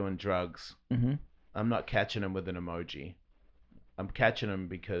kids are doing drugs, Mm-hmm. I'm not catching them with an emoji. I'm catching them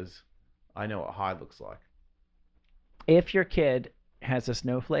because I know what high looks like. If your kid has a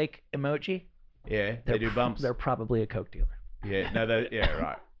snowflake emoji, Yeah, they do bumps. They're probably a coke dealer. Yeah, no, yeah,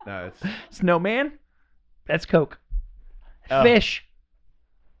 right. No, it's. Snowman, that's coke. Oh. Fish.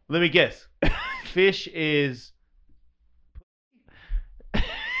 Let me guess. Fish is.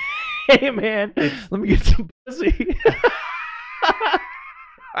 Hey man, let me get some pussy.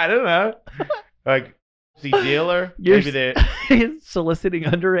 I don't know. Like, is he dealer? You're Maybe they're. He's soliciting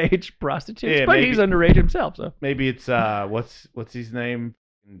underage prostitutes, Yeah, but maybe. he's underage himself. So Maybe it's what's his name?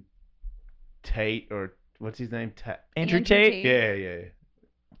 Tate or what's his name? Andrew Andrew Tate. Tate.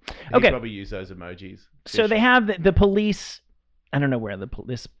 Yeah. He Okay. probably use those emojis. So Fish. they have the police. I don't know where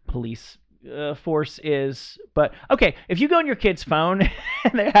this police force is, but okay. If you go on your kid's phone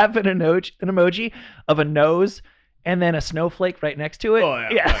and they have an emoji of a nose and then a snowflake right next to it. Oh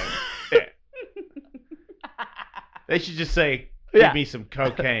yeah. Yeah. They should just say, "Give Yeah. me some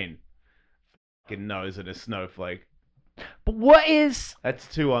cocaine." Fucking nose and a snowflake. But what is That's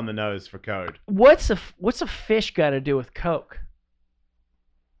 2 on the nose for code. what's a fish got to do with coke?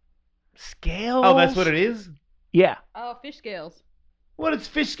 Scales. Oh, that's what it is? Yeah. Oh, fish scales. What does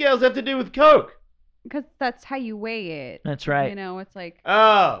fish scales have to do with coke? Because that's how you weigh it. That's right. You know, it's like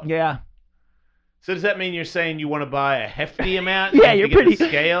Oh. Yeah. So does that mean you're saying you want to buy a hefty amount? Yeah, to you're get the pretty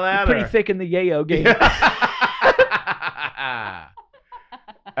scale out. Pretty or? thick in the yayo game.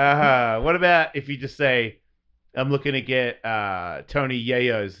 What about if you just say, "I'm looking to get Tony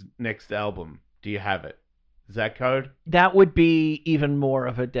Yayo's next album. Do you have it?" Is that code? That would be even more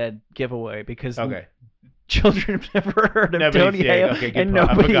of a dead giveaway because Okay. children have never heard of Nobody's- Tony yeah, Yayo, okay, good and point.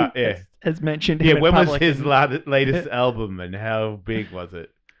 I nobody forgot, yeah. has mentioned Yeah. him in When was public. his latest album, and how big was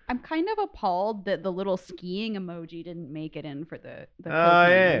it? I'm kind of appalled that the little skiing emoji didn't make it in for the Oh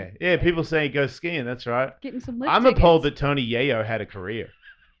cocaine. yeah. People say he goes skiing. That's right. Getting some lip I'm tickets. appalled that Tony Yayo had a career.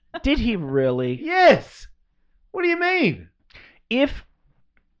 Did he really? Yes. What do you mean? If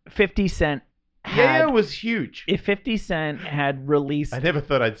 50 Cent had, Yayo was huge. if 50 Cent had released I never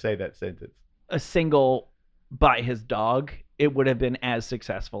thought I'd say that sentence. a single by his dog, it would have been as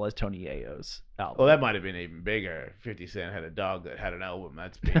successful as Tony Yayo's album. Well, that might have been even bigger. 50 Cent had a dog that had an album.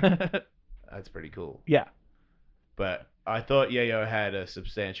 That's big. That's pretty cool. Yeah. But I thought Yayo had a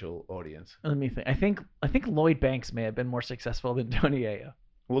substantial audience. Let me think. I think Lloyd Banks may have been more successful than Tony Yayo.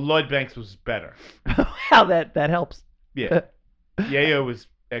 Well, Lloyd Banks was better. How that helps. Yeah. Yayo was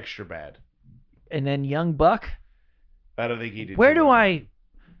extra bad. And then Young Buck. I don't think he did. When too well.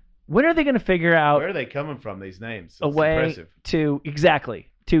 are they going to figure out Where are they coming from, these names? a It's way impressive.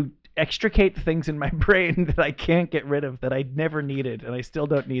 to extricate the things in my brain that I can't get rid of, that I never needed and I still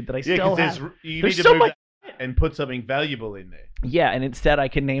don't need, that I Yeah, still because have. you There's need to so move much- that and put something valuable in there. Yeah, and instead I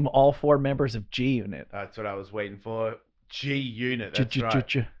can name all 4 members of G Unit. That's what I was waiting for. G Unit. That's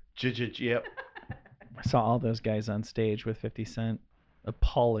right. Yep. I saw all those guys on stage with 50 Cent.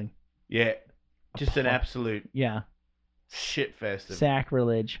 Appalling. Yeah. Just an absolute Yeah. shit fest.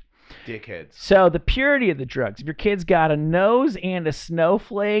 Sacrilege. Dickheads. So the purity of the drugs. If your kid's got a nose and a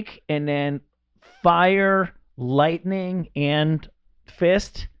snowflake, and then fire, lightning, and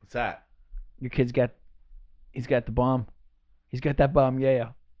fist, What's that? your kid's got. He's got the bomb. He's got that bomb. Yeah.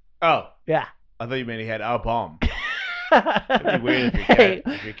 Oh, Yeah. I thought you meant he had a bomb. It'd be weird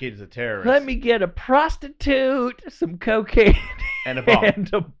if your kid's a terrorist. Let me get a prostitute, some cocaine, And a bomb. and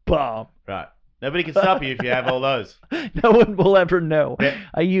a bomb. Right. Nobody can stop you if you have all those. No one will ever know. Yeah.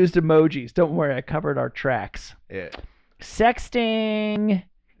 I used emojis. Don't worry, I covered our tracks. Yeah. Sexting.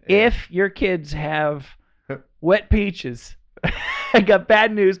 Yeah. If your kids have wet peaches. I got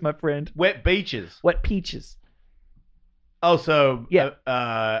bad news, my friend. Wet beaches. Wet peaches. Oh, so Yeah.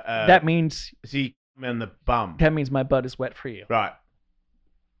 that That means in the bum. my butt is wet for you. Right.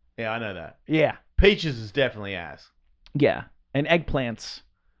 Yeah, I know that. Yeah. Peaches is definitely ass. Yeah. And eggplants.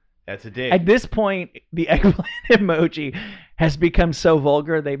 That's a dick. At this point, the eggplant emoji has become so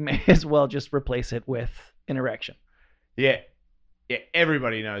vulgar they may as well just replace it with an erection. Yeah. Yeah,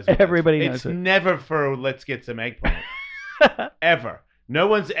 everybody knows. what Everybody that's- knows It's it. never for let's get some eggplant. Ever. No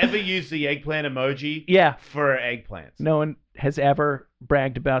one's ever used the eggplant emoji Yeah. for eggplants. No one has ever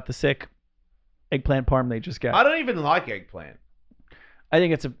bragged about the sick eggplant parm they just got. I don't even like eggplant. I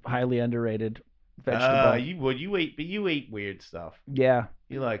think it's a highly underrated vegetable. You eat weird stuff. Yeah,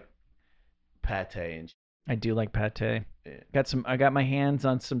 You like pate and I do like pate. Yeah. I got my hands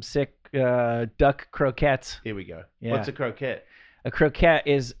on some sick duck croquettes. Here we go. Yeah. What's a croquette? A croquette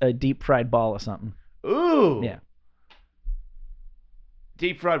is a deep fried ball of something. Ooh. Yeah.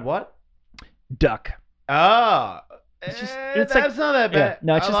 Deep fried what? Duck. Ah. It's just- That's it's like- not that yeah, bad.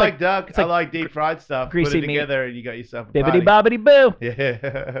 no, it's I just like like- duck. it's I like like deep fried stuff. Put greasy it meat. together and you got yourself a Bibbity party. bobbity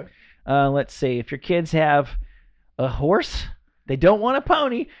boo. Yeah. Let's see. If your kids have a horse, they don't want a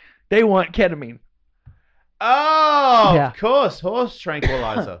pony. They want ketamine. Oh, Yeah. of course. Horse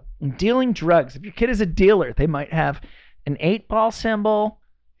tranquilizer. Dealing drugs. If your kid is a dealer, they might have an 8-ball symbol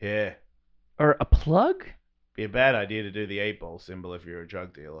Yeah. or a plug. Be a bad idea to do the 8-ball symbol if you're a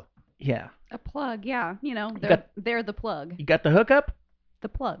drug dealer. Yeah. A plug, yeah. You know, got- they're the plug. You got the hookup? The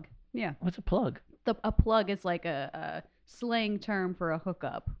plug, yeah. What's a plug? A plug is like a slang term for a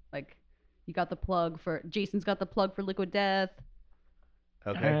hookup. Like, you got the plug for Jason's got the plug for Liquid Death.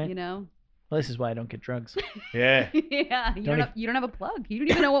 Okay. All right. You know. Well, this is why I don't get drugs. Yeah. Yeah, Don't you don't have a plug. You don't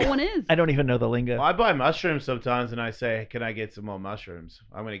even know what one is. I don't even know the lingo. Well, I buy mushrooms sometimes and I say, can I get some more mushrooms?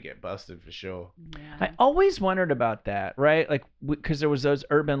 I'm going to get busted for sure. Yeah. I always wondered about that, right? Like, because there was those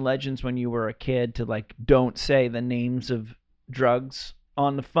urban legends when you were a kid to like don't say the names of drugs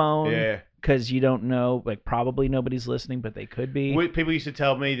on the phone Yeah. because you don't know. Like, probably nobody's listening, but they could be. People used to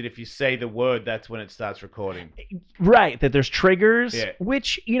tell me that if you say the word, that's when it starts recording. Right, that there's triggers. Yeah.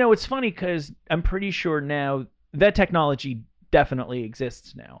 Which, you know, it's funny because I'm pretty sure now that technology definitely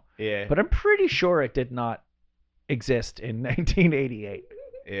exists now, Yeah. but I'm pretty sure it did not exist in 1988.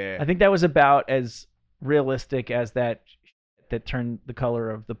 Yeah. I think that was about as realistic as that turned the color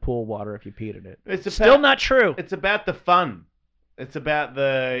of the pool water if you peed in it. It's Still not true. It's about the fun. It's about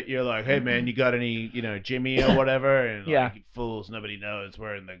you're like, hey man, you got any, Jimmy or whatever, and Yeah. like, fools, nobody knows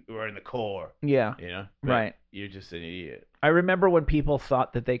we're in the core, Yeah. But Right. You're just an idiot. I remember when people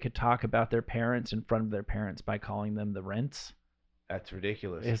thought that they could talk about their parents in front of their parents by calling them the rents. That's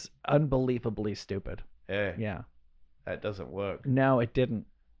ridiculous. It's unbelievably stupid. Yeah. Yeah. That doesn't work. No, it didn't.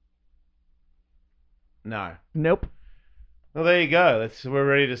 No. Nope. Well, there you go. We're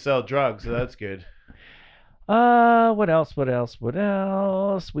ready to sell drugs, so that's good. What else? What else? What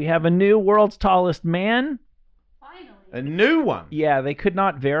else? We have a new world's tallest man. Finally. A new one. Yeah, they could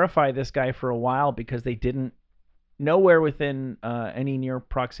not verify this guy for a while because they didn't. Nowhere within any near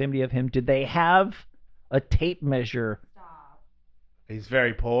proximity of him did they have a tape measure. He's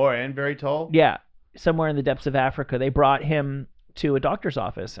very poor and very tall. Yeah, somewhere in the depths of Africa. They brought him to a doctor's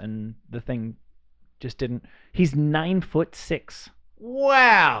office, and the thing just didn't. He's 9'6"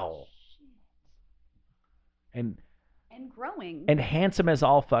 Wow. and growing. handsome as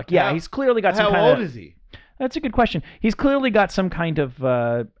all fuck. Yeah, How- he's clearly got some How kind old of. is he? That's a good question. He's clearly got some kind of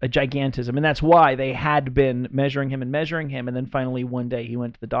a gigantism, and that's why they had been measuring him, and then finally one day he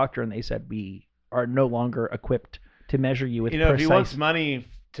went to the doctor, and they said, we are no longer equipped to measure you with If precise... he wants money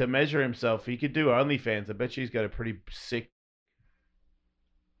to measure himself, he could do OnlyFans. I bet you he's got a pretty sick.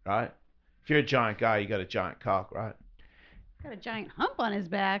 Right? If you're a giant guy, you got a giant cock, right? Got a giant hump on his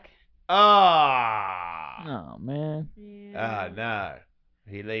back. Ah. Oh, man. Yeah. No.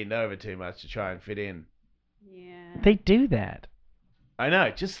 He leaned over too much to try and fit in. Yeah. They do that. I know.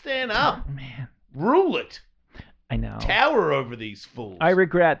 Just stand up. Oh, man. Rule it. I know. tower over these fools. I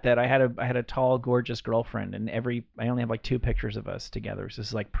regret that I had a tall, gorgeous girlfriend, and I only have like 2 pictures of us together. So this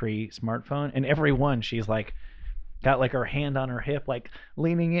is like pre-smartphone, and every one she's like got like her hand on her hip, like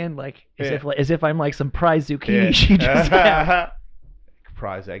leaning in, like as if I'm like some prize zucchini she just found.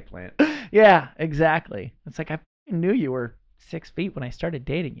 Prize eggplant. Yeah, exactly. It's like I knew you were 6 feet when I started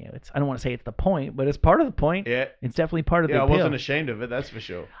dating you. I don't want to say it's the point, but it's part of the point. Yeah. It's definitely part of the Yeah, I appeal. wasn't ashamed of it, that's for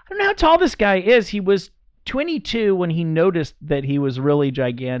sure. I don't know how tall this guy is. He was 22 when he noticed that he was really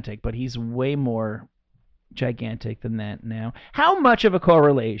gigantic, but he's way more gigantic than that now. How much of a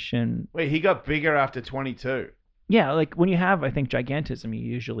correlation? Wait, he got bigger after 22. Yeah, like when you have, I think, gigantism, you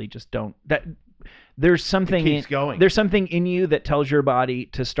usually just don't. There's something. It keeps going. There's something in you that tells your body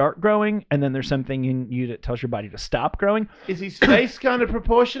to start growing, and then there's something in you that tells your body to stop growing. Is his face kind of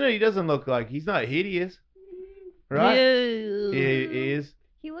proportionate? He doesn't look like he's not hideous, right? Yeah. He is.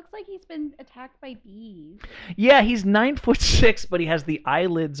 He looks like he's been attacked by bees. Yeah, he's 9'6", but he has the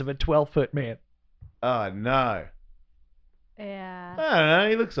eyelids of a 12-foot man. Oh no. Yeah. I don't know.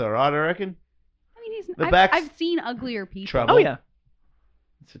 He looks alright, I reckon. I mean, The back's I've seen uglier people. trouble. Oh yeah.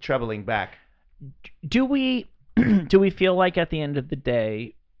 It's a troubling back. Do we feel like at the end of the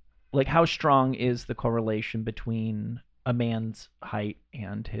day, like how strong is the correlation between a man's height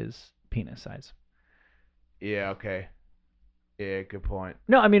and his penis size? Yeah. Okay. Yeah. Good point.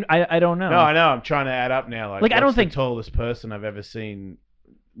 No, I mean I don't know. No, I know. I'm trying to add up now. Like, Like, I don't what's the think- tallest person I've ever seen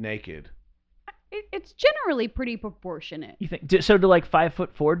naked. It's generally pretty proportionate. You think so? Do like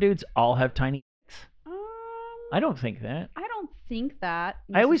 5'4" dudes all have tiny? Um, I don't think that. I don't think that.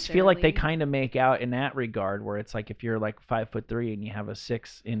 I always feel like they necessarily. kind of make out in that regard, where it's like if you're like 5'3" and you have a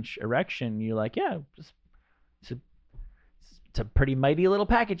 6-inch erection, you're like, yeah, it's a pretty mighty little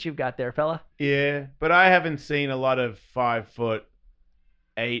package you've got there, fella. Yeah, but I haven't seen a lot of 5'8"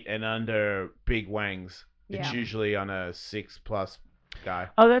 and under big wangs. It's Yeah. usually on a 6+ guy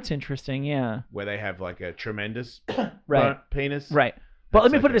Oh, that's interesting. Yeah, where they have like a tremendous right, penis. right. But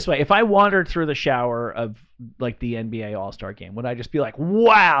let me That's put it okay. this way: if I wandered through the shower of like the NBA All-Star game, would I just be like,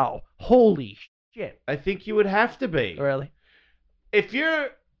 "Wow, holy shit"? I think you would have to be. Really? If you're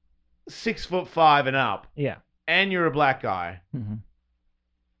 6'5" and up, Yeah. and you're a black guy, hmm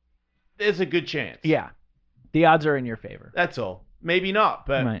there's a good chance. Yeah. The odds are in your favor. That's all. Maybe not,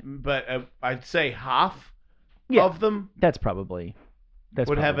 but Right. I'd say half Yeah. of them That's probably.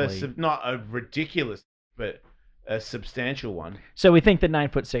 would have probably- not a ridiculous, but a substantial one. So we think the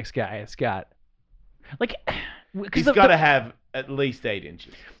 9'6" guy has got, like, because He's got to have at least 8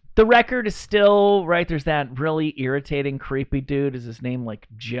 inches. the record is still right. There's that really irritating, creepy dude. Is his name like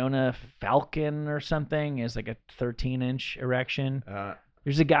Jonah Falcon or something? He has like a 13-inch erection.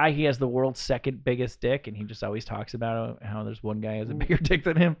 There's a guy. He has the world's second biggest dick, and he just always talks about how there's one guy who has a bigger dick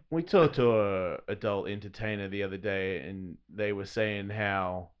than him. We talked to a adult entertainer the other day, and they were saying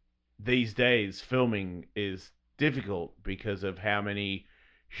how these days filming is difficult because of how many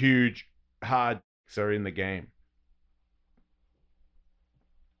huge hard dicks are in the game.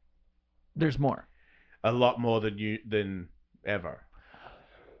 There's more. A lot more than ever.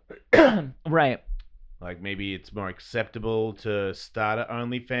 Right. Like maybe it's more acceptable to start at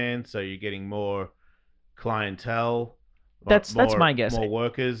OnlyFans, so you're getting more clientele. That's my guess. More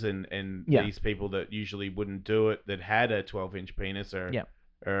workers and Yeah. these people that usually wouldn't do it that had a 12-inch penis are Yeah.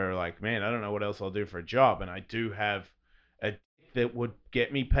 are like, man, I don't know what else I'll do for a job, and I do have a dick that would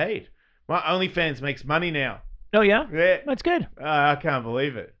get me paid. My OnlyFans makes money now. Oh yeah. Yeah, That's good. I can't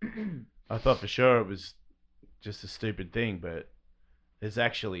believe it. I thought for sure it was just a stupid thing, but there's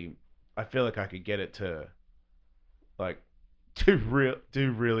actually, I feel like I could get it to, like, do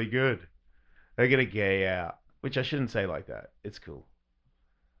really good. I get a gay out, which I shouldn't say like that. It's cool,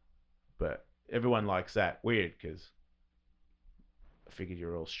 but everyone likes that. Weird, because I figured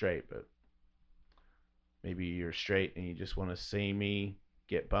you're all straight, but maybe you're straight and you just want to see me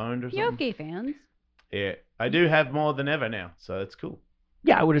get boned or You have something. gay fans. Yeah, I do have more than ever now, so that's cool.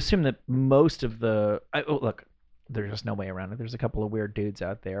 Yeah, I would assume that most of the look, there's just no way around it. There's a couple of weird dudes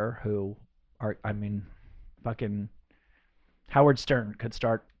out there who are, I mean, fucking Howard Stern could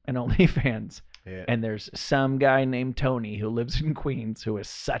start an OnlyFans, Yeah. and there's some guy named Tony who lives in Queens who is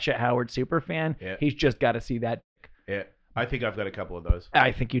such a Howard super fan. Yeah. He's just got to see that. Yeah, I think I've got a couple of those.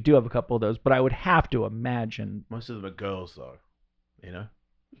 I think you do have a couple of those, but I would have to imagine. Most of them are girls, though. You know,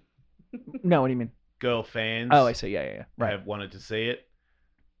 No, what do you mean? girl fans. Oh, I see. Yeah. Right. Have wanted to see it.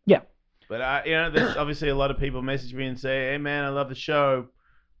 Yeah. But there's obviously a lot of people message me and say, "Hey, man, I love the show.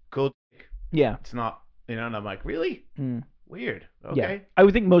 Cool." Yeah. It's not, and I'm like, really Mm. weird. Yeah. Okay. I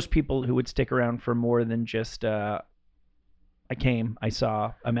would think most people who would stick around for more than just I came, I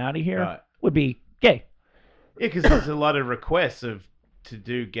saw, I'm out of here Right. would be gay. Yeah, because there's a lot of requests to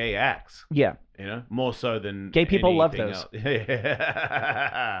do gay acts. Yeah. You know, more so than Gay people love anything those. else.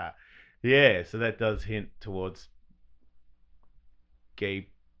 Yeah. Yeah, so that does hint towards gay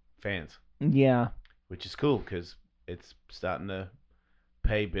fans, Yeah. which is cool because it's starting to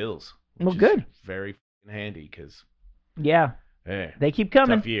pay bills. which Well, is good. Very f***ing handy because Yeah. They keep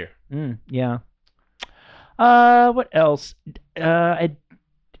coming. tough year. Yeah. What else? I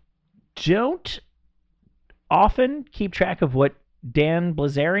don't often keep track of what Dan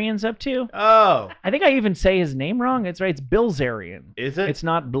Blazarian's up to. Oh, I think I even say his name wrong. It's right. It's Bilzerian. is it? It's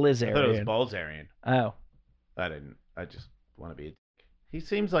not I thought it was Blizzarian. Bolzarian. Oh. I didn't. I just want to be. He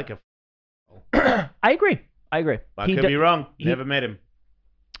seems like a. I agree. I could be wrong. Never met him.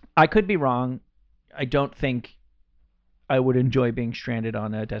 I could be wrong. I don't think I would enjoy being stranded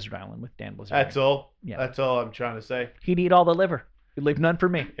on a desert island with Dan Blazarian. That's all. Yeah. That's all I'm trying to say. He'd eat all the liver. He'd leave none for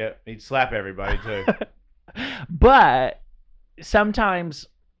me. Yeah, he'd slap everybody too. But sometimes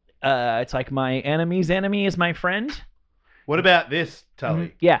it's like my enemy's enemy is my friend. What about this,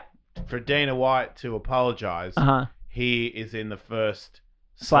 Tully? Yeah. For Dana White to apologize, Uh-huh. he is in the first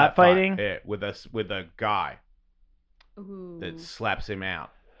Slap fight, fighting? yeah, with a guy Ooh. that slaps him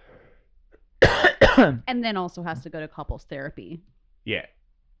out. And then also has to go to couples therapy, Yeah,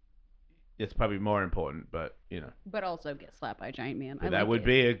 it's probably more important, but you know but also get slapped by a giant man. that would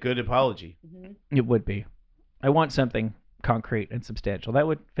be a good apology, It would be. I want something concrete and substantial. That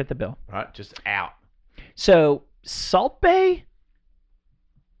would fit the bill. right? Just out. So, Salt Bay?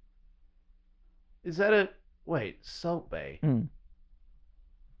 Is that a wait? Salt Bay?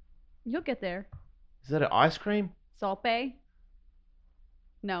 You'll get there. Is that an ice cream? Salt Bay?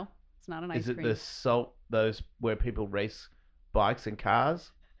 No, it's not an ice Is it cream. the salt? Those where people race bikes and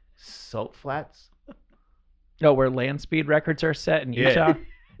cars? Salt flats? Oh, where land speed records are set in Yeah. Utah?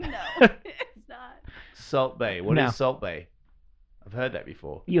 No, it's not. Salt Bay. What is No. Salt Bay? I've heard that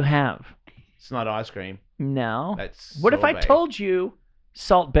before. You have. It's not ice cream. No. That's What if I sorbet. told you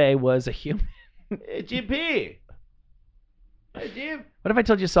Salt Bay was a human? Hey, Jim P. Hey, Jim. What if I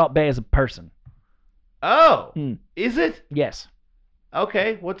told you Salt Bay is a person? Oh, Hmm. is it? Yes.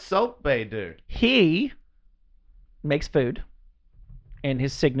 Okay, what's Salt Bay do? He makes food, and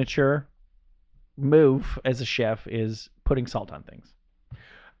his signature move as a chef is putting salt on things.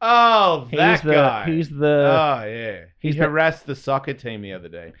 Oh, that guy. He's the Oh, yeah. He he's the- harassed the soccer team the other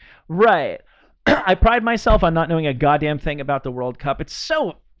day. right. I pride myself on not knowing a goddamn thing about the World Cup. It's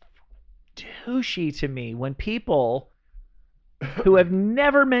so douchey to me when people who have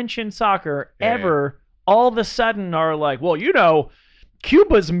never mentioned soccer Yeah. ever all of a sudden are like, well, you know,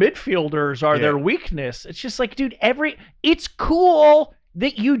 Cuba's midfielders are their Yeah. weakness. It's just like, dude, it's cool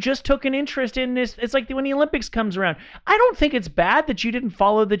that you just took an interest in this. It's like when the Olympics comes around. I don't think it's bad that you didn't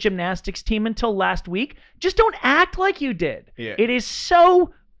follow the gymnastics team until last week. Just don't act like you did. Yeah. It is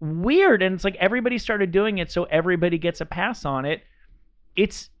so weird, and it's like everybody started doing it, so everybody gets a pass on it.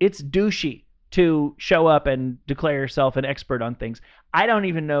 It's douchey to show up and declare yourself an expert on things. I don't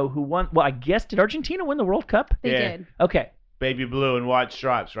even know who won. Well, I guess, did Argentina win the World Cup? They Yeah. did. Okay. Baby blue and white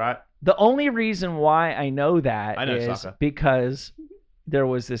stripes, right? The only reason why I know that I know is soccer. because there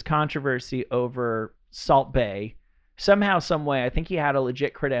was this controversy over Salt Bay. Somehow, some way, I think he had a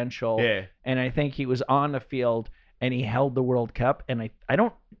legit credential, Yeah. and I think he was on the field and he held the World Cup. And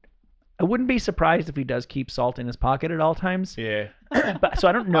I wouldn't be surprised if he does keep salt in his pocket at all times. Yeah. But so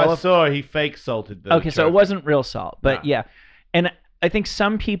I don't know I if saw he fake salted the okay, so it trophy. wasn't real salt, but No. yeah, and I think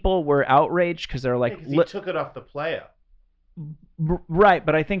some people were outraged because they're like, Yeah, 'cause he took it off the player. right,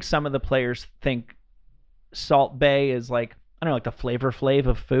 but I think some of the players think Salt Bay is like, I don't know, like the Flavor Flav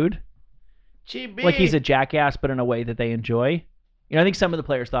of food. GB. Like he's a jackass, but in a way that they enjoy. You know, I think some of the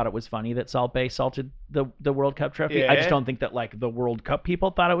players thought it was funny that Salt Bay salted the World Cup trophy. I Yeah. just don't think that like the World Cup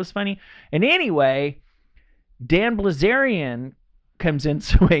people thought it was funny. And anyway, Dan Blazarian comes in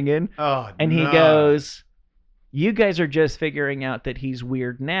swinging, Oh, and he no. goes, "You guys are just figuring out that he's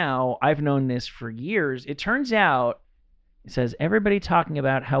weird now. I've known this for years. It turns out," he says, "everybody talking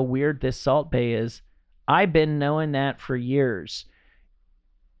about how weird this Salt Bay is. I've been knowing that for years."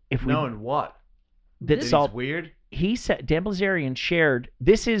 If we Knowing what? that That Salt he's weird? he said, Dan Blazarian shared,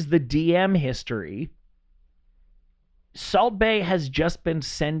 this is the DM history. Salt Bay has just been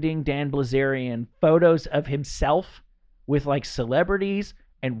sending Dan Blazarian photos of himself with like celebrities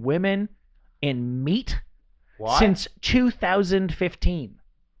and women and meat Why? since 2015.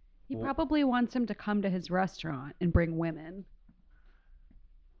 He probably wants him to come to his restaurant and bring women.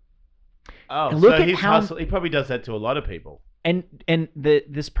 Oh, And look so at he's how- he probably does that to a lot of people. And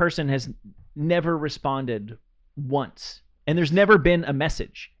this person has never responded once. And there's never been a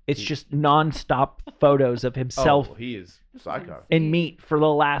message. It's just nonstop photos of himself Oh, he is psycho. in meat for the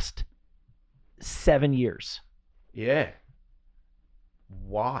last 7 years. Yeah.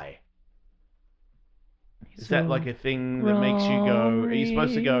 Why? Is that like a thing that makes you go? Are you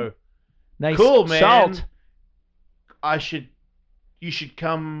supposed to go? Nice Cool, man. salt. You should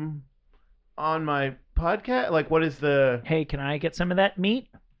come on my podcast. Like, what is the? Hey, can I get some of that meat?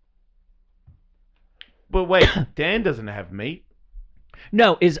 But wait, Dan doesn't have meat.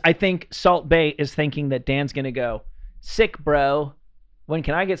 No, I think Salt Bay is thinking that Dan's gonna go, sick, bro. When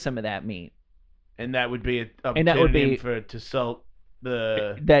can I get some of that meat? And that would be And that would be- to salt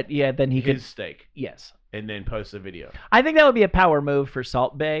the Then he his could. steak Yes, and then post the video. I think that would be a power move for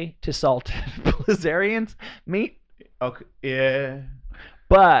Salt Bay to salt Blazarian's meat. Okay, yeah,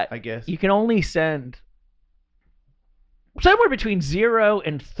 But I guess. you can only send somewhere between 0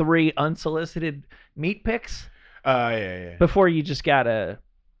 and 3 unsolicited meat pics Yeah. before you just gotta.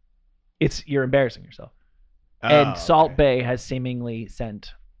 You're embarrassing yourself. Oh, And Salt okay. Bay has seemingly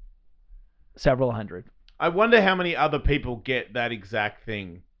sent several hundred. I wonder how many other people get that exact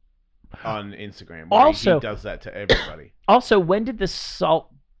thing on Instagram. Where Also- he does that to everybody. Also, when did the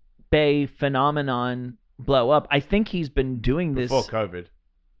Salt Bay phenomenon blow up? I think he's been doing this. Before COVID.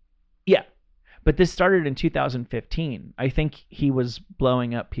 Yeah, but this started in 2015. I think he was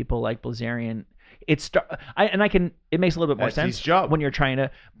blowing up people like Blazarian. It makes a little bit more That's sense his job. when you're trying to.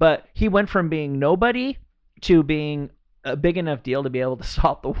 But he went from being nobody to being a big enough deal to be able to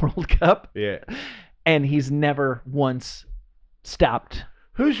salt the World Cup, Yeah. and he's never once stopped.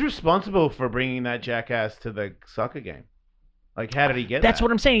 Who's responsible for bringing that jackass to the soccer game? Like, how did he get That's that?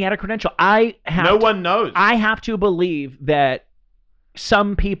 what I'm saying. He had a credential. No one knows. I have to believe that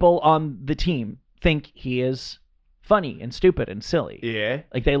some people on the team think he is funny and stupid and silly. Yeah.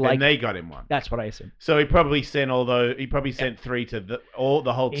 Like they like. And they got him one. That's what I assume. So he probably sent sent 3 to the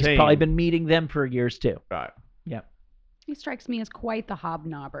whole He's team. probably been meeting them for years too. Right. He strikes me as quite the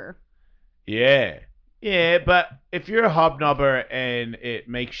hobnobber. Yeah. Yeah, but if you're a hobnobber and it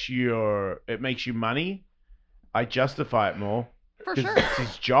makes you money, I justify it more. For 'Cause sure. it's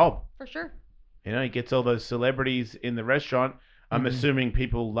his job. For sure. You know, he gets all those celebrities in the restaurant. I'm Mhm. assuming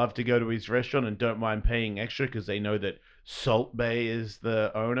people love to go to his restaurant and don't mind paying extra because they know that Salt Bay is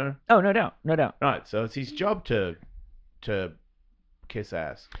the owner. Oh, no doubt, no doubt. Right, so it's his job to kiss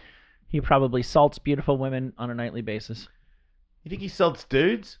ass. He probably salts beautiful women on a nightly basis. You think he salts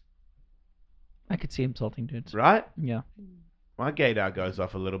dudes? I could see him salting dudes. Right? Yeah, My gaydar goes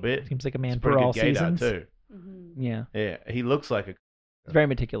off a little bit. seems like a man He's a for pretty all good gaydar seasons. too. Mm-hmm. Yeah, Yeah, he looks like a it's very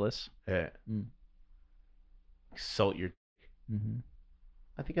meticulous. yeah. Mm. Salt your. Hmm.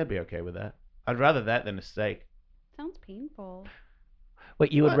 I think I'd be okay with that. I'd rather that than a steak. Sounds painful.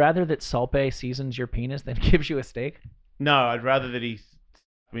 Wait, you would What? rather that Salt Bay seasons your penis than gives you a steak? No, I'd rather that he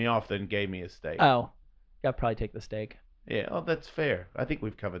sucked me off than gave me a steak. Oh, I'd probably take the steak. Yeah, oh, that's fair. I think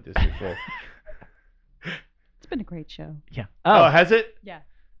we've covered this before. It's been a great show. Yeah. Oh, Oh, has it? Yeah.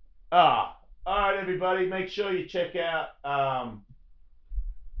 Ah, all right, everybody. Make sure you check out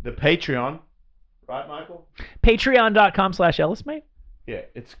the Patreon. Right, Michael? Patreon.com/EllisMate. Yeah,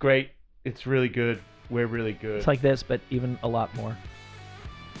 it's great. It's really good. We're really good. It's like this, but even a lot more.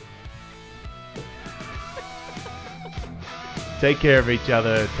 Take care of each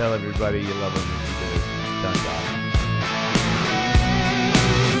other. Tell everybody you love them if you do. Don't die.